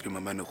skitgrymma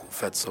människor,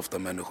 fett softa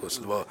människor.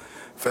 Så det var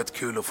fett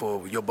kul att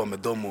få jobba med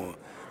dem och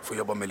få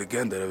jobba med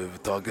legender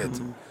överhuvudtaget.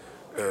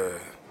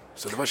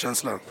 Så det var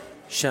känsla.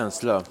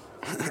 Känsla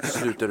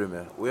slutar du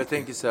med. Och jag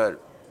tänker så här,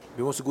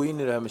 vi måste gå in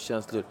i det här med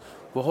känslor.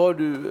 Vad har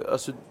du,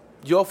 alltså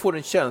jag får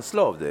en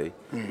känsla av dig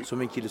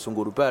som en kille som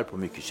går och bär på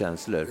mycket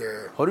känslor.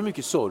 Har du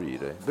mycket sorg i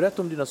dig?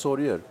 Berätta om dina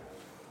sorger.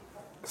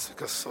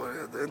 Vilka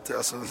sorger? Det är inte,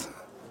 alltså...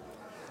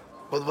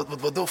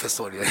 Vad då för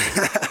sorger?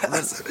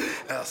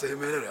 alltså, hur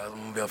menar du?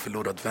 Om vi har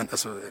förlorat vän?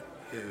 Alltså,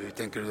 hur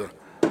tänker du då?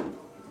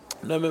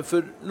 Nej, men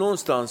för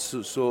någonstans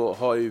så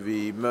har ju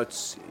vi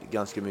mötts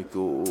ganska mycket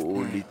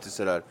och lite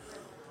sådär.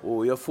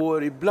 Och jag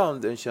får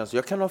ibland en känsla,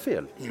 jag kan ha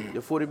fel.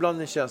 Jag får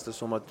ibland en känsla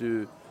som att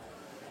du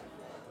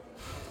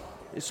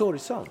är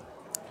sorgsam.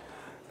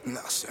 Nej,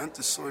 alltså, jag är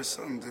inte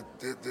sorgsam.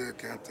 Det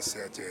kan jag inte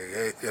säga att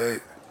jag är.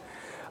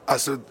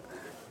 Alltså,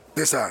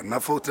 det är så här, när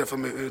folk träffar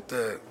mig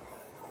ute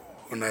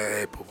och när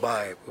jag är på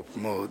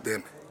bar, det är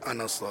en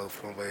annan sak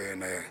från vad jag är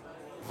när jag är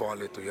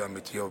vanligt och gör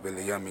mitt jobb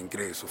eller gör min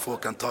grej. Så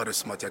folk kan ta det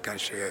som att jag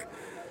kanske är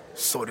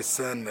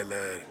sorgsen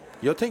eller...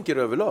 Jag tänker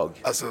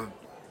överlag. Alltså,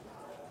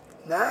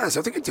 nej, alltså,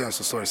 jag tycker inte jag är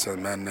så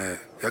sorgsen, men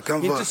jag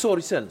kan vara... Inte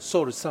sorgsen,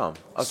 sorgsam.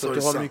 Alltså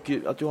sorgsam.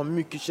 Att du har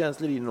mycket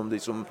känslor inom dig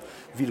som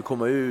vill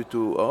komma ut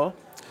och ja.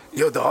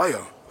 Ja, det har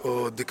jag.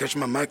 Och det kanske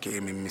man märker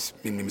i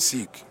min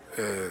musik.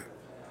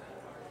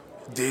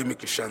 Det är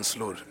mycket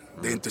känslor.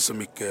 Det är inte så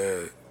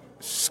mycket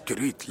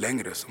skryt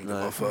längre som det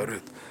var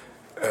förut.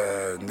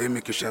 Det är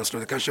mycket känslor.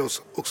 Det kanske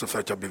också för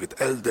att jag har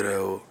blivit äldre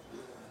och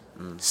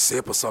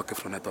ser på saker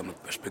från ett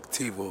annat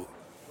perspektiv. Och...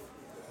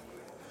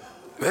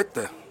 Jag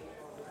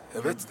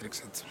vet inte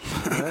riktigt.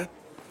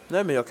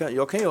 Nej, men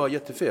jag kan ju ha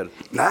jättefel.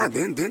 Nej,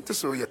 det är inte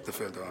så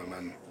jättefel då,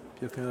 men...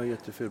 Jag kan ha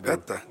jättefel.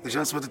 Det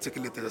känns som att du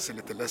tycker jag ser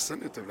lite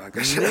ledsen ut ibland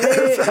kanske.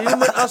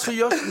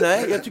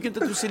 Nej, jag tycker inte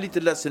att du ser lite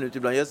ledsen ut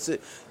ibland.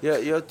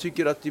 Jag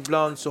tycker att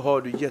ibland så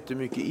har du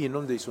jättemycket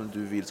inom dig som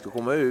du vill ska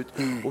komma ut.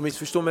 Och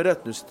missförstå mig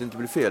rätt nu så att det inte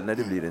blir fel. Nej,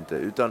 det blir det inte.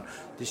 Utan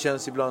det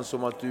känns ibland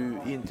som att du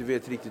inte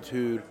vet riktigt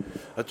hur...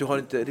 Att du har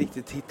inte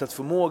riktigt hittat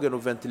förmågan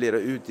att ventilera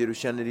ut det du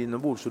känner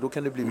inombords. Så då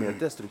kan det bli mer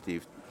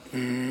destruktivt.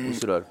 Och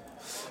sådär.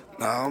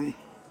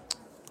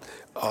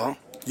 Ja.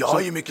 Jag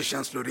har ju mycket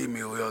känslor i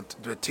mig och jag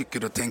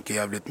tycker och tänker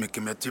jävligt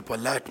mycket. Men jag har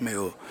lärt mig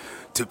att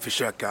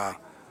försöka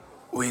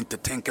och inte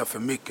tänka för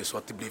mycket så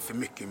att det blir för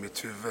mycket i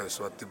mitt huvud.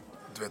 Så att det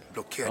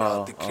blockerar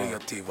allt det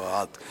kreativa och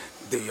allt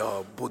det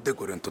jag borde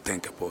gå runt och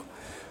tänka på.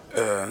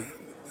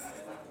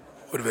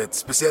 Och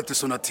speciellt i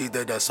sådana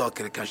tider där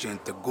saker kanske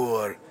inte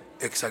går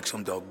exakt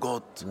som det har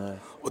gått. Nej.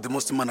 Och det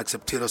måste man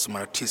acceptera som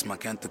artist. Man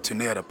kan inte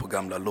turnera på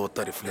gamla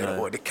låtar i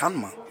flera år. Det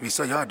kan man,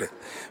 vissa gör det.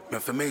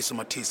 Men för mig som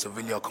artist så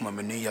vill jag komma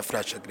med nya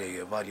fräscha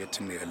grejer varje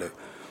turné. Eller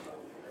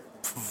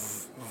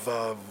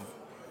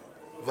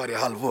varje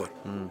halvår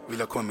vill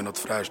jag komma med något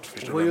fräscht.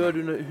 Hur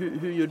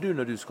gör du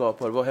när du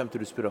skapar? Var hämtar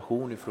du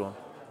inspiration ifrån?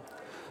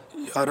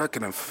 Jag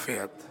röker en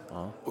fet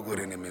och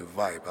går in i min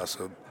vibe.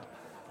 Alltså,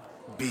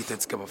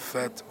 beatet ska vara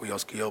fett och jag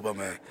ska jobba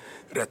med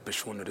rätt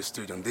personer i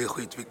studion. Det är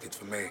skitviktigt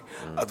för mig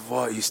att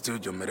vara i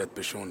studion med rätt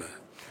personer.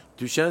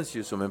 Du känns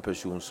ju som en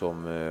person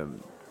som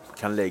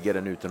kan lägga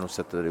den utan att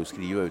sätta dig och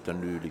skriva,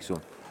 utan du liksom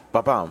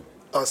babam.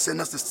 Ja,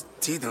 senaste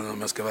tiden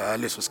om jag ska vara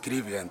ärlig så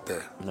skriver jag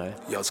inte. Nej.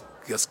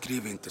 Jag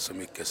skriver inte så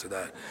mycket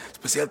sådär.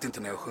 Speciellt inte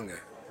när jag sjunger.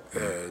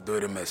 Då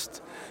är det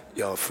mest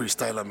jag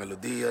freestylar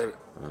melodier.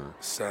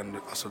 Sen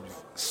alltså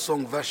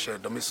sångverser,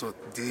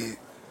 det är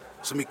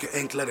så mycket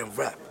enklare än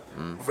rap.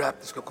 Rap,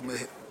 du ska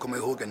komma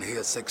ihåg en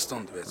hel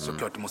 16, du vet.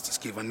 Såklart du måste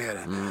skriva ner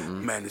det.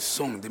 Men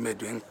sång, det är mer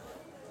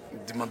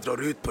man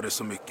drar ut på det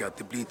så mycket att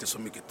det blir inte så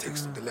mycket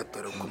text och det är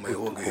lättare att komma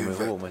ihåg i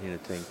huvudet. Ihåg, man hinner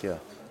tänka.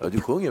 Ja,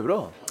 du sjunger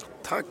bra.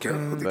 Tack, det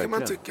kan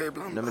man tycka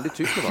ibland. Nej, men det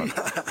tycker man.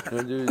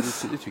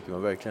 Det tycker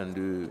man verkligen.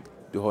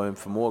 Du har en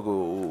förmåga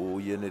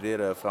att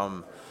generera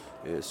fram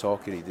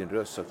saker i din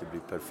röst så att det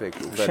blir perfekt.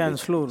 Och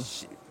känslor.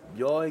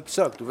 Ja,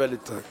 exakt. Och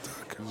väldigt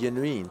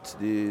genuint.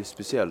 Det är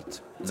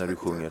speciellt när du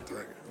sjunger.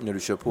 När du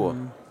kör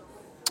på.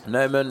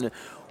 Nej, men...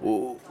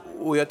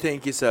 Och jag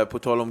tänker så här, på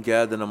tal om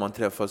Gadden när man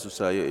träffas och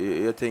så här,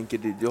 jag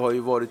tänker det har ju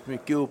varit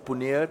mycket upp och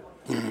ner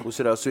och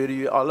så där, så är det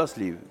ju i allas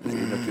liv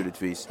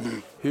naturligtvis.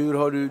 Hur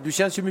har du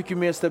känns ju mycket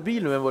mer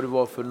stabil nu än vad du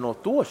var för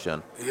något år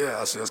sedan. Ja,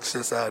 alltså jag ska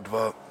säga så här, det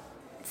var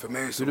för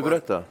mig så vill du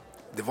berätta?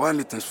 Det var en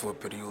liten svår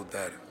period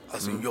där,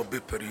 alltså en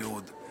jobbig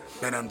period,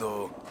 men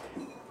ändå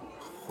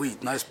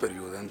skitnice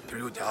period, en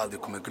period jag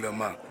aldrig kommer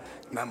glömma.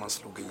 När man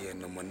slog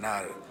igenom och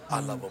när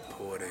alla var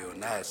på dig och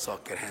när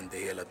saker hände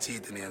hela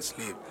tiden i ens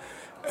liv.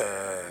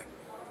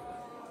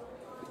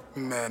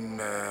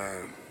 Men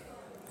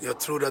jag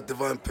tror att det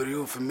var en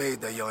period för mig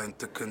där jag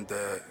inte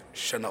kunde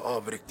känna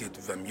av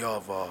riktigt vem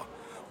jag var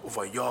och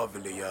vad jag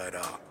ville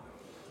göra.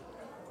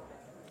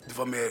 Det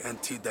var mer en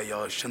tid där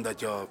jag kände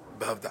att jag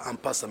behövde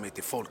anpassa mig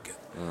till folket.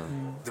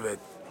 Du vet,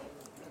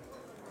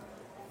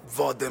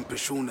 vara den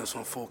personen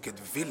som folket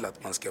vill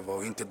att man ska vara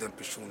och inte den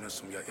personen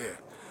som jag är.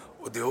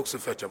 Och det är också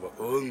för att jag var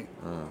ung.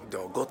 Det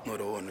har gått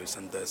några år nu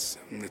sedan dess,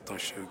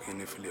 19-20,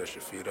 nu fyller jag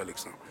 24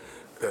 liksom.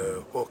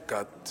 Och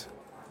att,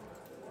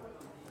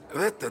 jag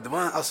vet inte, det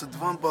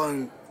var bara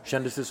en...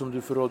 Kändes det som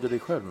du förrådde dig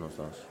själv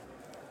någonstans?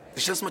 Det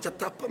känns som att jag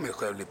tappar mig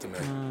själv lite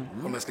mer,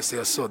 om jag ska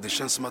säga så. Det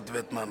känns som att, du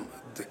vet,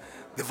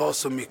 det var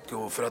så mycket,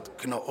 och för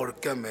att kunna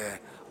orka med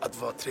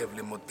att vara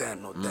trevlig mot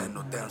den och den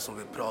och den som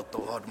vill prata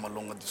och ha de här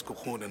långa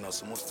diskussionerna,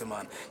 så måste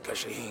man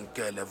kanske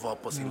hinka eller vara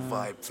på sin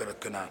vibe för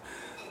att kunna,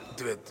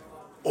 du vet,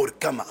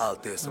 orka med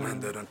allt det som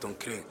händer runt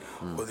omkring.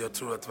 Och jag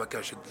tror att det var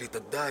kanske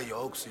lite där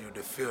jag också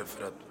gjorde fel,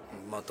 för att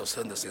man tar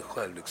sönder sig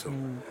själv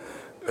liksom.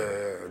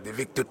 Det är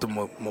viktigt att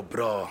må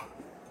bra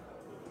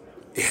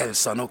i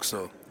hälsan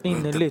också.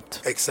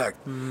 Innerligt. Exakt.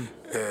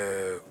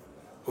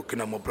 Och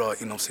kunna må bra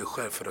inom sig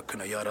själv för att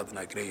kunna göra den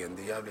här grejen.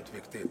 Det är jävligt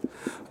viktigt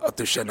att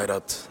du känner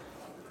att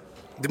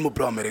du mår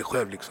bra med dig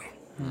själv liksom.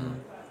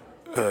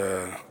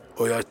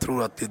 Och jag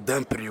tror att det är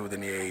den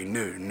perioden jag är i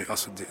nu.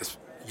 Alltså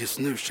just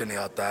nu känner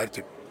jag att det är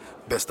typ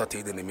bästa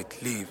tiden i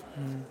mitt liv.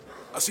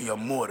 Alltså jag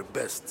mår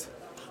bäst.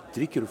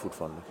 Dricker du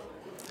fortfarande?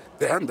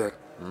 Det händer,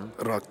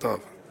 rakt av.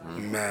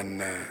 Men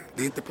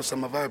det är inte på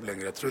samma vibe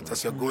längre. Jag tror inte,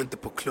 alltså, jag går inte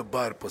på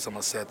klubbar på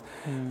samma sätt.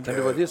 Kan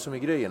det vara det som är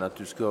grejen? Att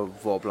du ska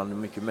vara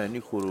bland mycket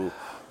människor? Och...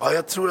 Ja,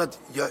 jag tror att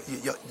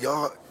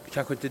jag...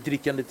 Kanske inte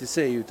drickandet i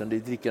sig, utan det är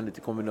drickandet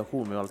i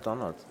kombination med allt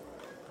annat.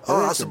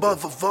 Ja, alltså bara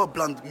vara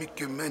bland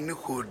mycket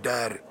människor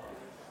där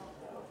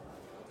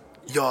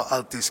jag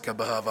alltid ska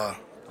behöva...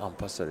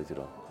 Anpassa dig till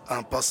dem.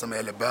 Anpassa mig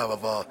eller behöva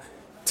vara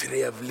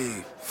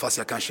trevlig, fast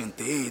jag kanske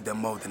inte är i den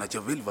moden att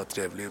jag vill vara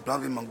trevlig.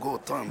 Ibland vill man gå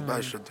och ta en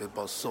bärs och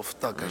bara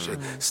softa, kanske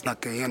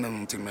snacka igenom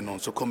någonting med någon.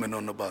 Så kommer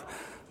någon och bara,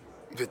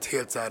 vet,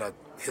 helt så här,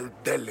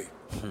 helt deli,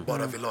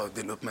 bara vill ha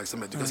din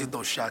uppmärksamhet. Du kan sitta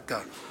och käka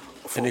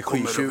och folk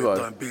kommer och vill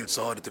ta en bild,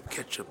 så har du typ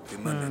ketchup i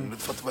munnen. Du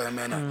fattar vad jag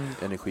menar?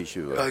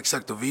 Energitjuvar. Ja,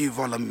 exakt. Och vi är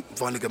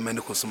vanliga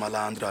människor som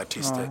alla andra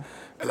artister.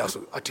 Eller alltså,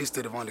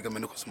 artister är vanliga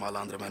människor som alla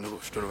andra människor,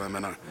 förstår du vad jag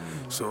menar?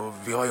 Så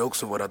vi har ju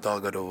också våra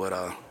dagar och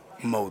våra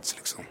modes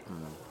liksom.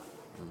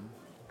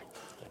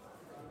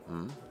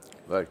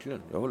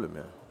 Verkligen, jag håller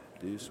med.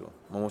 Det är ju så.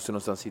 Man måste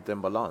någonstans hitta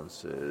en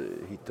balans,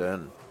 hitta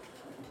en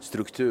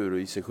struktur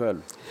i sig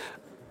själv.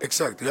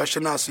 Exakt, jag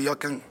känner alltså jag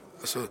kan,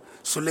 alltså,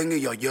 så länge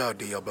jag gör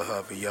det jag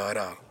behöver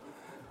göra,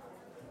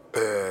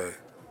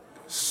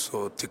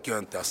 så tycker jag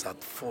inte alltså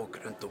att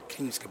folk runt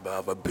omkring ska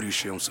behöva bry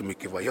sig om så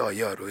mycket vad jag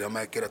gör. Och jag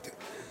märker att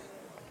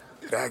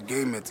det här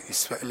gamet i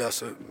Sverige,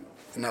 alltså,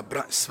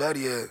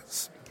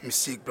 Sveriges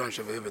musikbransch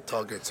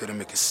överhuvudtaget, så är det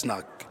mycket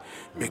snack.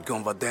 Mycket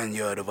om vad den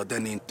gör och vad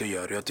den inte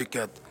gör. Jag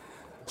tycker att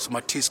som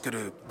artist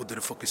borde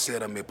du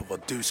fokusera mer på vad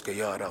du ska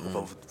göra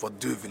och vad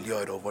du vill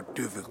göra och vart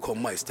du vill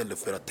komma, istället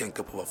för att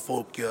tänka på vad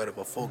folk gör,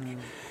 vad folk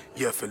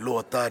gör för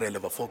låtar eller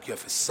vad folk gör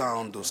för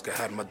sound och ska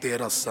härma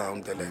deras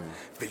sound eller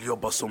vill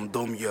jobba som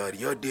de gör.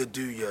 Gör det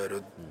du gör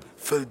och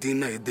följ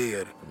dina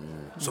idéer,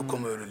 så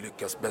kommer du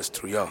lyckas bäst,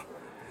 tror jag.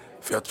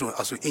 För jag tror,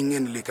 alltså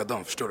ingen är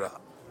likadan, förstår du?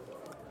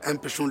 En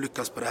person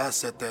lyckas på det här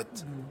sättet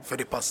för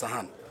det passar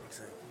han.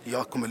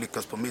 Jag kommer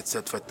lyckas på mitt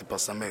sätt för att det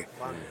passar mig.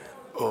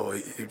 Och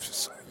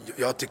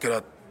jag tycker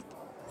att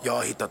jag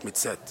har hittat mitt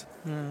sätt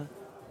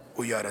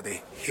och göra det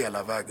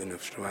hela vägen nu,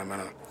 förstår du vad jag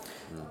menar?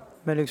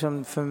 Men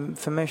liksom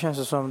för mig känns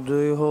det som du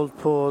har ju hållit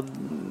på,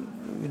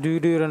 du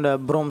gjorde ju den där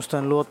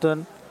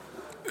Bromsten-låten.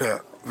 Ja,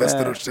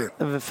 Västerort.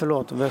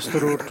 Förlåt,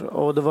 Västerort.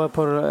 Och det var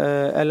på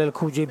LL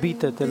Cool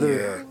J-beatet, eller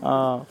hur?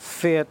 Ja,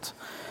 fet.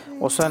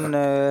 Och sen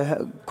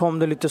kom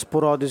det lite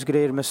sporadisk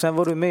grejer, men sen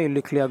var du med i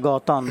Lyckliga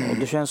Gatan och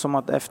det känns som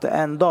att efter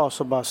en dag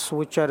så bara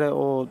switchade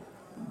och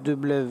du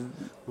blev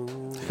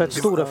fett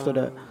stor efter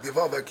det. Det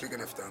var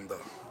verkligen efter en dag.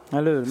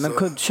 Eller hur?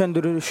 Men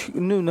kände du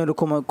nu när du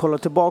kommer kolla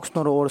tillbaks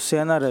några år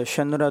senare,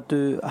 känner du att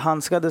du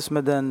handskades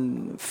med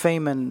den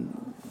famen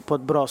på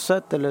ett bra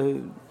sätt, eller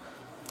hur?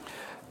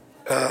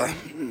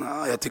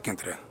 Nej, jag tycker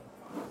inte det.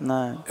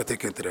 Nej. Jag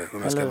tycker inte det,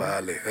 om jag ska vara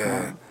ärlig.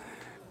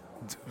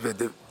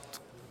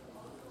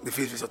 Det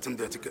finns vissa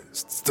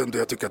stunder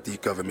jag tycker att det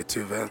gick över mitt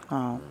huvud.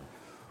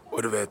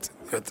 Och du vet,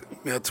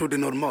 men jag tror det är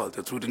normalt,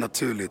 jag tror det är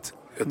naturligt.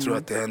 Jag tror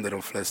att det händer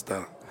de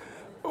flesta.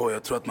 Och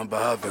jag tror att man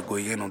behöver gå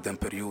igenom den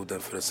perioden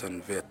för att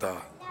sen veta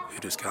hur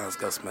du ska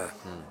handskas med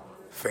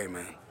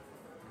famen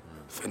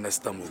för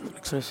nästa move.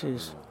 Liksom.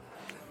 Precis.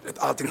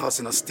 Allting har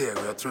sina steg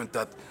och jag tror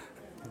inte att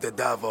det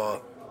där var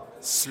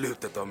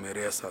slutet av min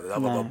resa. Det där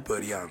var bara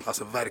början.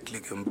 Alltså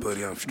verkligen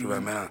början, förstår du vad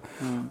jag menar?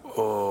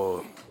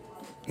 Och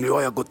nu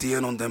har jag gått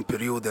igenom den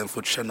perioden,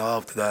 fått känna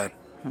av det där.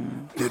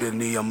 Nu är det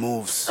nya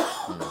moves,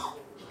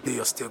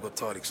 nya steg att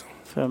ta liksom.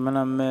 För jag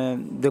menar,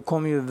 det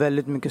kom ju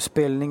väldigt mycket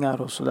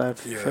spelningar och sådär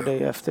för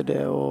dig efter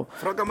det. Och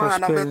fråga på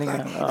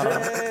spelningar.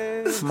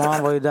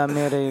 Man var ju där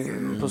med dig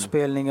på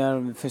spelningar.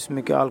 Det finns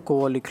mycket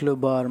alkohol i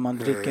klubbar. Man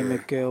dricker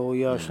mycket och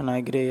gör såna här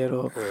grejer.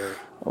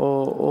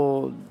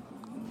 Och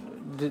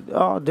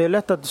det är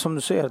lätt att, som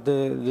du säger,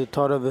 det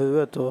tar över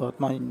huvudet och att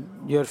man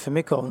gör för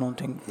mycket av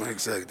någonting.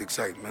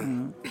 Exakt.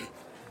 Men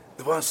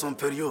det var en sån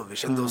period. Vi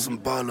kände oss som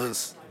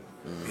ballers.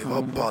 Vi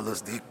var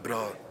ballers, det gick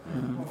bra.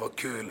 Det var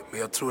kul. Men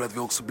jag tror att vi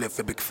också blev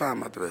för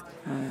bekväma, du vet.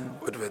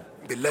 Och du vet,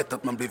 det är lätt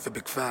att man blir för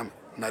bekväm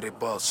när det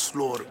bara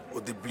slår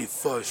och det blir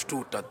för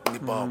stort att ni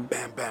bara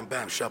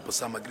bam, kör på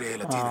samma grej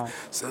hela tiden.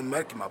 Sen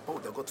märker man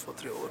att det har gått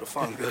 2-3 år och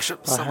fan, vi har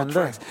köpt samma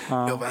tracks.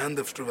 Ja, vad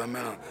händer, förstår du vad jag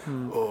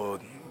menar? Och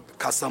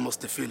kassan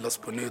måste fyllas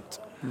på nytt.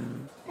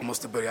 Man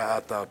måste börja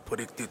äta på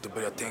riktigt och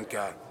börja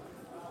tänka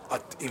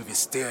att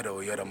investera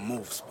och göra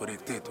moves på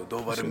riktigt. Och då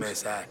var det mer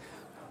så här.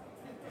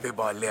 Vi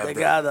bara levde.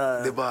 Det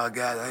är bara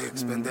gada,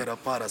 expendera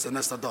para. Sen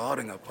nästa dag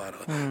har inga para.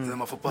 När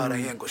man får para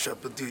igen, gå och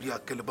köpa en dyr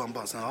jacka eller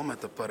bambam. Sen har man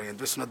inte para igen.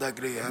 Det är sådana där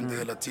grejer hände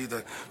hela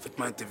tiden. För att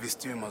man inte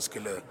visste hur man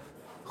skulle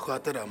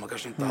sköta det. Man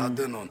kanske inte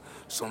hade någon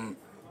som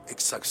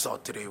exakt sa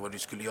till dig vad du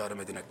skulle göra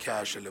med dina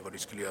cash eller vad du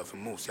skulle göra för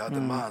moves. Jag hade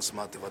en man som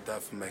alltid var där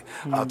för mig.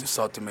 Alltid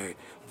sa till mig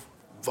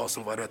vad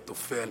som var rätt och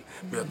fel.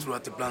 Men jag tror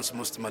att ibland så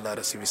måste man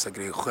lära sig vissa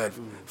grejer själv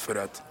för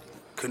att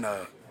kunna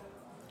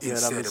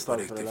inse det på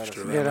riktigt.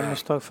 Göra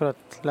misstag för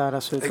att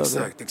lära sig utav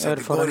exakt.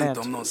 Det går inte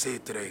om någon säger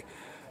till dig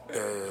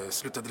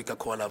sluta dricka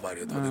cola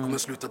varje dag. Du kommer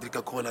sluta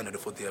dricka cola när du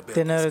får diabetes.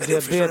 Det är när du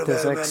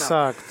diabetes,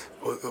 exakt.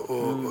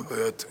 Och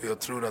jag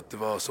tror att det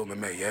var så med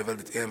mig. Jag är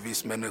väldigt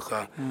envis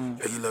människa.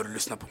 Jag gillar att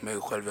lyssna på mig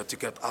själv. Jag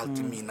tycker att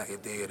alltid mina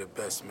idéer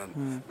är bäst.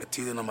 Men med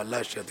tiden har man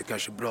lärt sig att det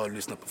kanske är bra att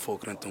lyssna på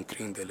folk runt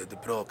omkring det. Eller det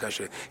är bra att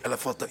kanske i alla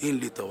fall ta in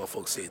lite av vad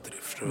folk säger till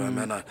dig. Förstår du vad jag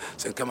menar?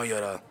 Sen kan man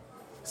göra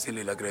sin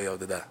lilla grej av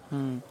det där.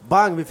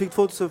 Bang, vi fick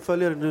 2000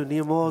 följare nu, ni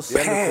är med oss.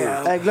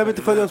 Glöm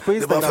inte följa oss på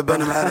Instagram. Det var för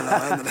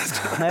bönnmärarna.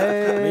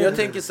 Men jag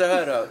tänker så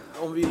här,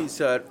 om vi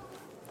så här,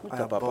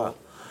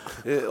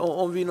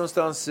 om vi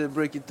någonstans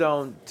break it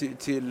down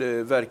till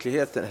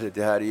verkligheten, eller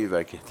det här är ju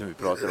verkligheten vi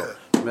pratar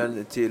om,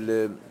 men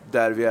till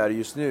där vi är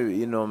just nu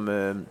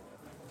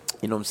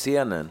inom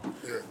scenen,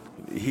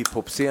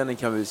 hiphop-scenen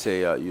kan vi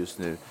säga just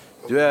nu.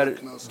 Du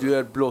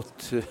är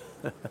blott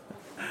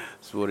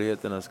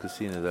svårigheternas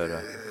kusiner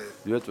där.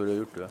 Du vet vad du har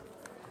gjort, va?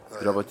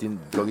 Du har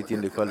dragit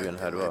in dig själv i en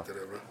här, va?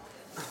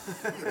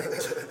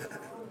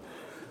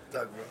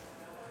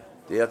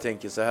 Det jag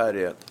tänker så här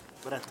är,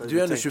 du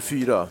är ändå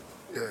 24.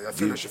 Ja, jag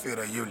fyller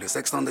 24 juli,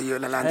 16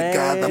 juli.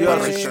 Du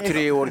är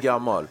 23 år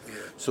gammal.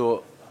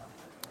 Så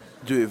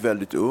du är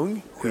väldigt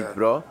ung,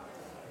 skitbra.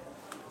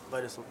 Vad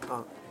är det som...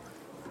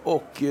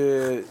 Och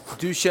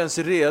du känns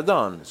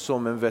redan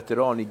som en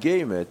veteran i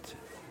gamet.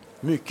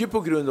 Mycket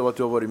på grund av att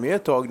du har varit med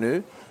ett tag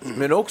nu.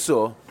 Men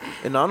också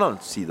en annan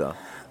sida.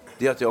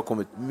 Det är att det har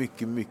kommit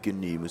mycket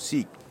ny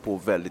musik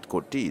på väldigt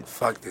kort tid.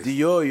 Faktiskt. Det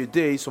gör ju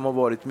dig som har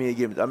varit med i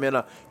gamet. Jag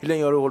menar, hur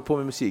länge har du hållit på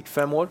med musik?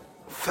 5 år?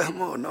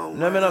 5 år? No,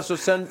 nej men alltså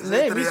sen...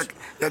 Nej,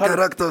 jag kan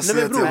rakt och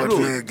säga att jag har varit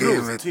med i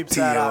gamet typ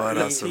 10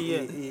 år alltså.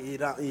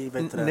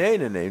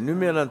 Nej, nu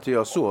menar inte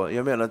jag så.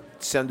 Jag menar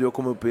sen du har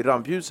kommit upp i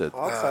rampljuset.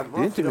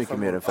 Det är inte mycket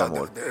mer än 5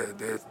 år.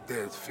 Det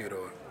är 4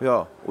 år.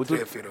 Ja, och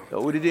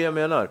det är det jag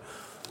menar.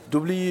 Då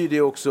blir ju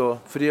det också,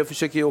 för jag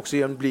försöker ju också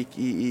ge en blick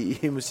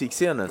i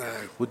musikscenen.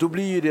 Och då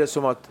blir ju det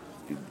som att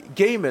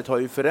gamet har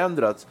ju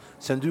förändrats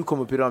sen du kom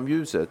upp i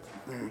ramljuset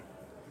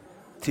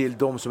till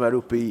de som är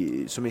uppe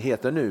i, som är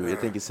heta nu.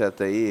 Jag tänker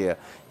ZE,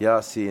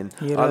 Yasin,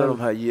 alla de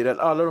här, Jirel,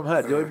 alla de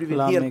här. Det har ju blivit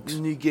en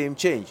helt ny game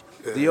change.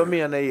 Det jag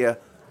menar är,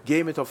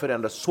 gamet har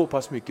förändrats så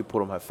pass mycket på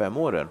de här 5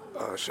 åren.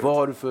 Vad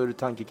har du för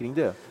tanke kring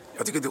det?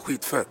 Jag tycker det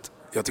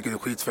är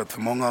skitfett.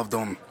 För många av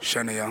dem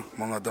känner jag,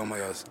 många av dem har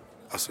jag...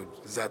 Alltså,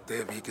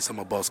 vi gick i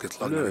samma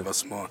basketlag när vi var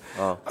små.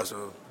 Alltså,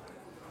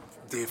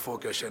 det är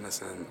folk jag känner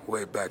sen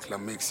way back.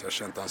 Lamix, jag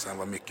kände han sen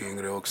var mycket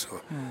yngre också.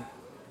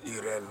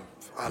 Irel,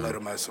 alla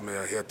de här som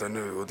är heta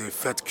nu. Och det är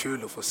fett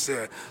kul att få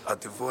se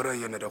att det är våra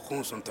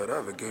generation som tar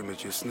över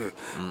gamet just nu.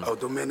 Och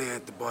då menar jag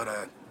inte bara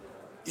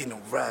inom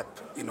rap,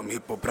 inom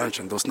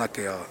hiphop-branschen. Då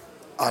snackar jag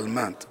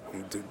allmänt.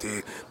 Det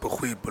är på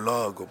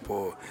skivbolag och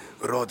på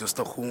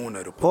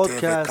radiostationer och på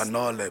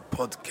tv-kanaler,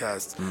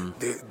 podcast.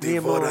 Det är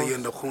våra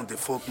generation, det är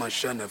folk man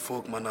känner,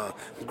 folk man har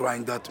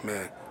grindat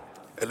med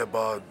eller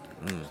bara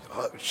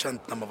har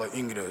känt när man var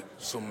yngre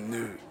som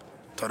nu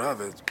tar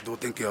över. Då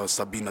tänker jag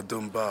Sabina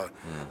Dumba,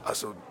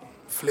 alltså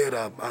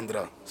flera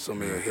andra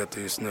som är heta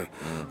just nu.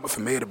 Och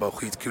för mig är det bara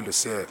skitkul att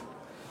se.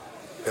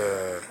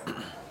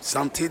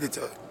 Samtidigt,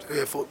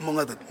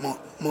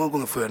 många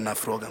gånger får jag den här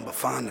frågan, vad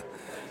fan,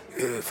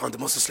 du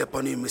måste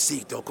släppa ny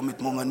musik. Det har kommit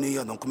många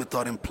nya, de kommer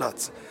ta din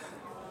plats.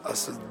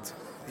 Alltså,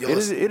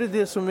 Är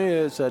det som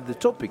är så här, the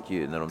topic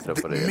när de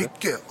träffar dig?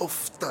 Mycket,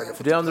 ofta.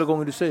 För det är andra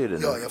gången du säger det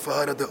nu. Ja, jag får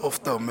höra det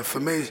ofta. Men för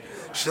mig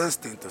känns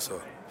det inte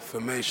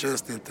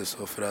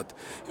så. För att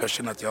jag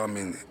känner att jag har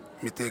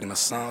mitt egna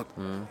sound.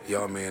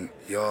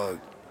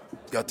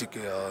 Jag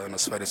tycker jag har en av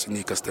Sveriges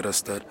unikaste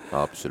röster.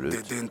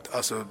 Absolut. Det är inte,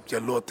 alltså,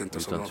 jag låter inte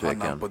som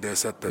någon annan på det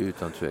sättet.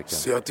 Utan tvekan.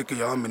 Så jag tycker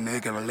jag har min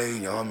egen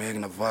lane, jag har min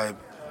egna vibe.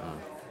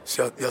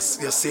 Så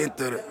jag ser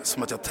inte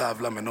som att jag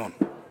tävlar med någon.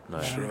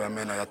 Förstår du vad jag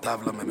menar? Jag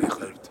tävlar med mig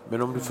själv.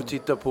 Men om du får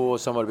titta på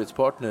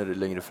samarbetspartner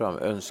längre fram,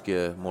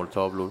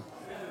 önskemåltavlor?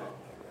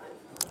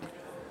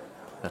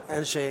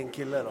 En tjej, en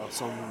kille då,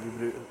 som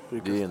vi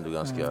brukar... Det är ändå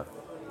ganska...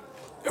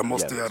 Jag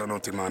måste göra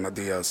någonting med Anna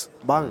Diaz.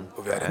 Bang!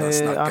 Och vi har redan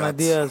snackat. Anna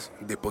Diaz.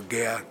 Det är på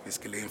G. Vi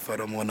skulle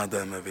införa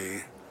månaden, men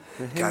vi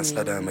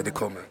cancelade den, men det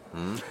kommer.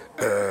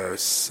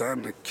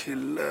 Sen en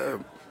kille...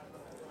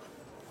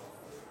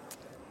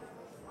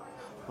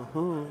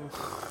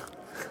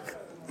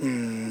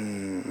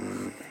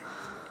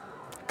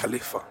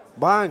 Khalifa.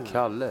 Bang!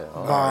 Kalle?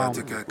 Ja. Ja, jag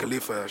tycker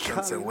Khalifa har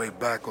känt sen way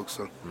back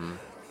också.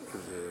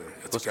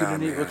 Vad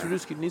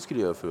tror du ni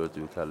skulle göra för att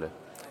du, Kalle?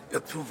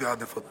 Jag tror vi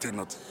hade fått till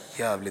något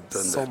jävligt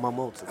dunder.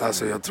 Sommarmode.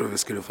 Alltså jag tror vi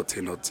skulle få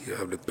till något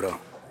jävligt bra.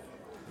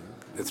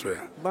 Det tror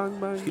jag. Bang,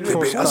 bang. Det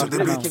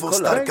blir två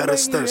starka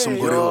röster som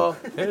går ihop.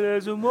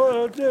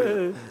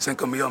 Sen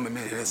kommer jag med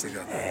mig Hesiga.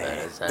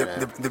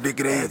 Det blir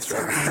grejer, tror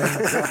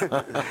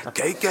jag.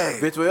 KK.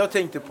 Vet du vad jag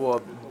tänkte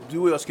på? Du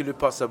och jag skulle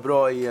passa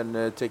bra i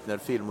en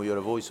tecknad film och göra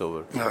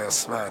voiceover. Ja, jag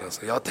svär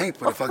alltså. Jag har tänkt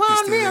på det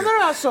faktiskt. Vad menar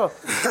du alltså?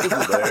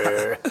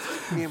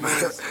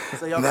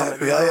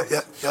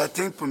 Jag har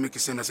tänkt på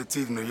mycket senaste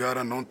tiden att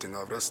göra någonting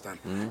av rösten.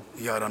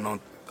 Göra någon,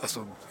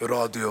 alltså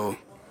radio,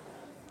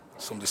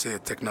 som du säger,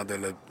 tecknad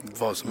eller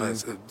vad som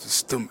helst.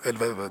 Stum,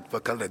 eller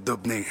vad kallar det?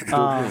 Dubbning.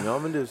 Ja,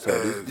 men det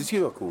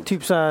skulle vara coolt.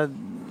 Typ såhär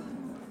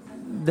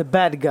the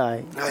bad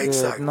guy. Ja,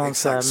 exakt. Någon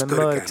såhär med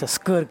mörk,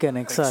 skurken,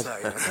 exakt.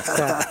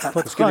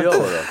 Vad skulle jag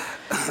vara?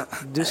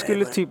 Du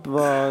skulle typ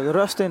vara,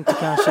 rösta inte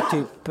kanske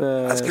typ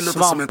jag skulle låta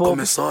som en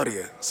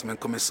kommissarie.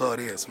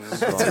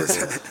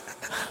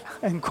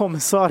 En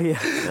kommissarie.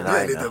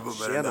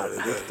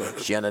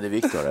 Tjena, det är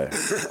Viktor här.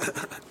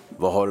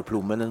 Var har du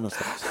plommen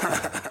någonstans?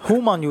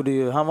 Homan gjorde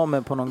ju, han var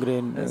med på någon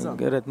grej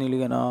rätt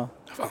nyligen. Ja.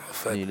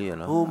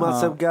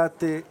 Homan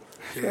Sebgati.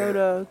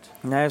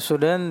 Nej, så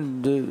det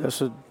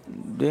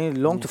är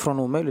långt ifrån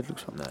omöjligt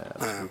liksom. Nej,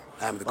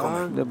 men det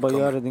kommer. Det är bara att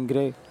göra din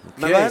grej.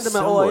 Men vad hände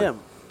med OAM?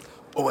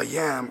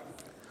 OAM,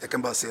 jag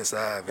kan bara säga så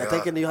här. Jag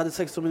tänker ni hade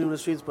 16 miljoner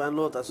streams på en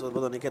låt. Alltså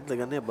vadå, ni kan inte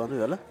lägga ner bara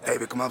nu, eller? Nej,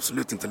 vi kommer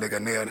absolut inte lägga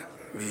ner.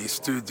 Vi är i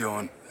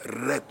studion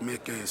rätt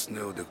mycket just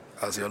nu.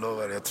 Alltså jag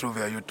lovar, jag tror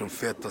vi har gjort de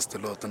fetaste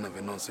låtarna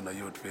vi någonsin har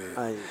gjort.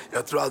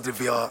 Jag tror aldrig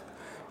vi har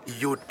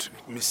gjort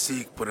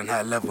musik på den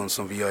här leveln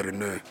som vi gör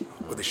nu.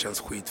 Och det känns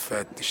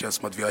skitfett. Det känns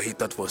som att vi har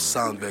hittat vår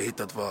sound. Vi har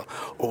hittat vad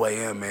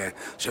OAM är. Det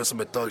känns som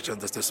ett tag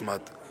kändes det som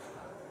att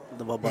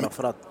det var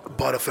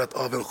bara för att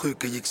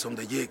avundsjuka gick som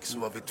det gick, så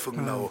var vi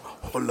tvungna att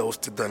hålla oss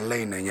till den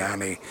lanen,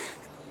 yani.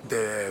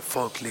 Det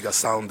folkliga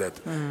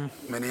soundet.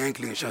 Men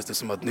egentligen känns det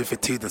som att nu för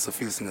tiden så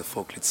finns inget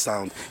folkligt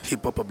sound.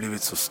 Hiphop har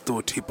blivit så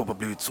stort, hiphop har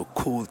blivit så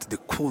coolt. Det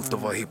är coolt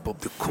att vara hiphop,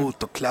 det är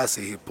coolt och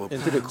classy hiphop. Är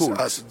inte det coolt?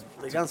 Alltså,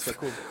 det är ganska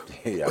coolt.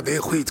 Och det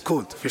är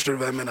skitcoolt. Förstår du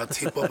vad jag menar? Att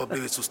hiphop har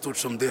blivit så stort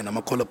som det. När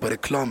man kollar på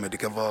reklamer, det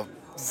kan vara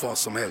vad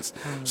som helst.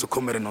 Så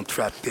kommer det någon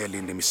trap-del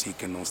in i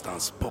musiken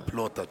någonstans.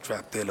 Poplåtar,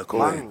 trap-delar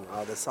kommer in.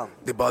 Ja, det är sant.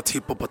 Det är bara att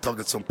hiphop har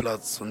tagit som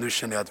plats. Och nu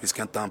känner jag att vi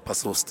ska inte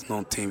anpassa oss till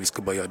någonting. Vi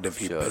ska bara göra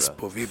det vi är bäst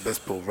på. Vi är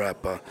bäst på att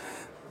rappa.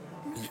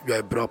 Jag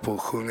är bra på att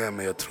sjunga,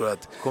 men jag tror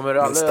att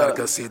min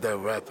starka sida är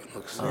rappen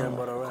också.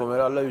 Kommer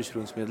alla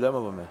ursprungsmedlemmar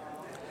vara med?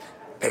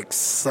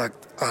 Exakt,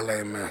 alla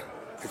är med.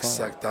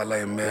 Alla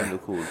är med.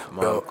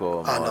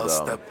 Malcolm, alla har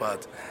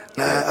steppat.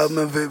 Nej,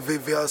 men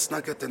vi har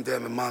snackat en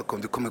del med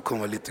Malcolm. Det kommer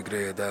komma lite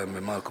grejer där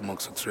med Malcolm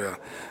också, tror jag.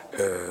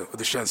 Och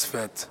det känns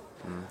fett.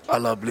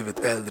 Alla har blivit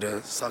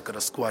äldre. Saker har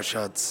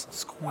squashats.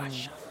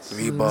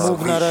 Vi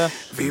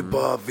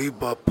är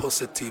bara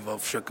positiva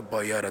och försöker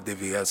bara göra det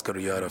vi älskar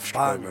att göra.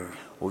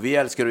 Och vi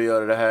älskar att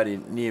göra det här,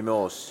 ni är med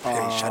oss.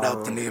 Shout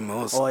out till ni är med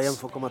oss. OAM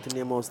får komma till ni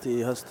är med oss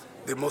till höst.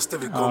 Det måste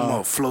vi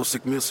komma.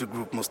 Flowsick Music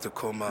Group måste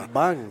komma.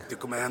 Bang. Det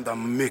kommer hända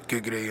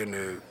mycket grejer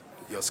nu.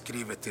 Jag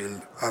skriver till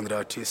andra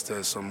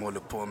artister som håller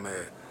på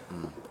med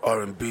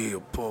R&B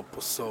och pop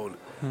och soul.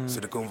 Så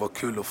det kommer vara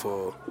kul att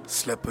få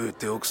släppa ut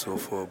det också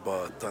och få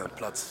bara ta en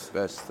plats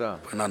på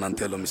en annan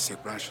del av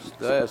musikbranschen.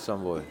 Det är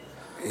Samboy.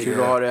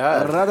 Kul att ha det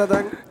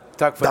här.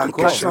 Tack för att du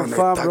kom.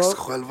 Tack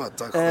själva.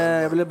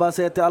 Jag vill bara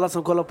säga till alla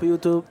som kollar på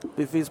YouTube,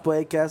 vi finns på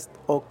Acast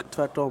och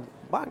tvärtom.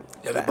 Bang.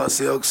 Jag vill bara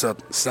säga också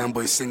att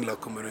Samboy singlar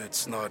kommer ut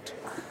snart.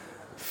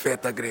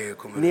 Feta grejer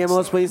kommer ut. Ni är med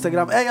oss på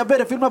Instagram. Jag ber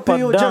dig filma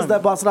P.O. Just där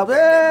bara snabbt.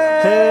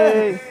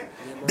 Hej!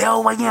 Det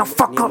var en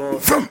fuck up.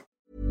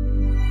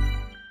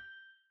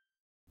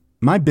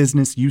 My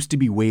business used to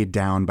be weighed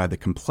down by the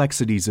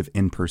complexities of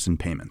in-person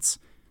payments.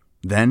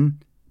 Then,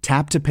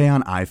 Tap to Pay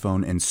on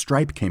iPhone and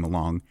Stripe came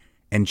along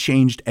and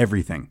changed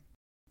everything.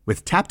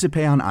 With Tap to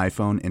Pay on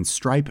iPhone and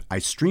Stripe, I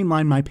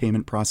streamlined my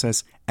payment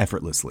process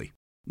effortlessly.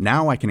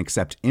 Now I can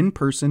accept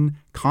in-person,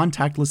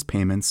 contactless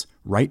payments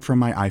right from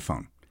my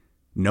iPhone.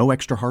 No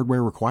extra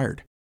hardware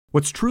required.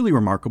 What's truly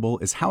remarkable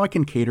is how I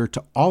can cater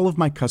to all of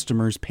my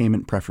customers'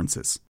 payment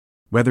preferences.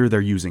 Whether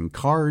they're using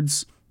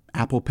cards,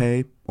 Apple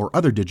Pay, or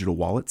other digital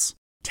wallets,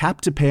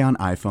 Tap to Pay on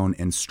iPhone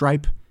and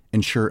Stripe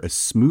ensure a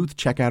smooth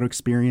checkout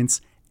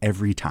experience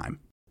every time.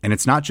 And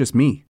it's not just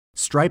me.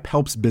 Stripe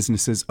helps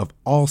businesses of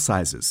all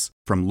sizes,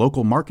 from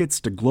local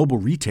markets to global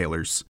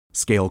retailers,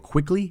 scale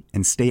quickly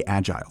and stay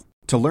agile.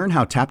 To learn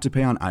how Tap to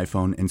Pay on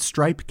iPhone and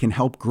Stripe can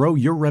help grow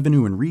your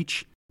revenue and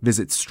reach,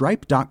 visit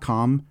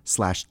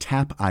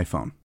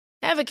stripe.com/tapiphone.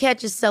 Ever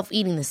catch yourself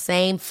eating the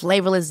same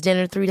flavorless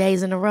dinner 3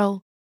 days in a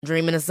row?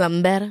 Dreaming of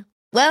something better?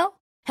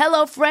 Well,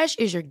 HelloFresh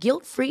is your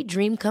guilt-free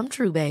dream come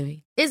true,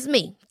 baby. It's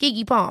me,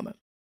 Keke Palmer.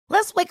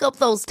 Let's wake up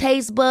those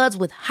taste buds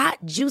with hot,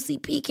 juicy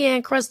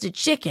pecan-crusted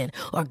chicken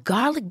or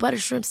garlic butter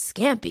shrimp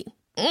scampi.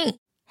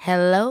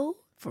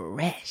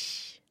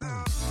 HelloFresh.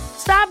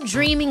 Stop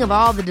dreaming of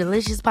all the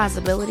delicious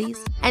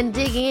possibilities and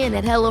dig in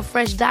at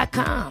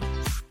HelloFresh.com.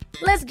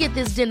 Let's get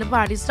this dinner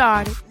party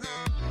started.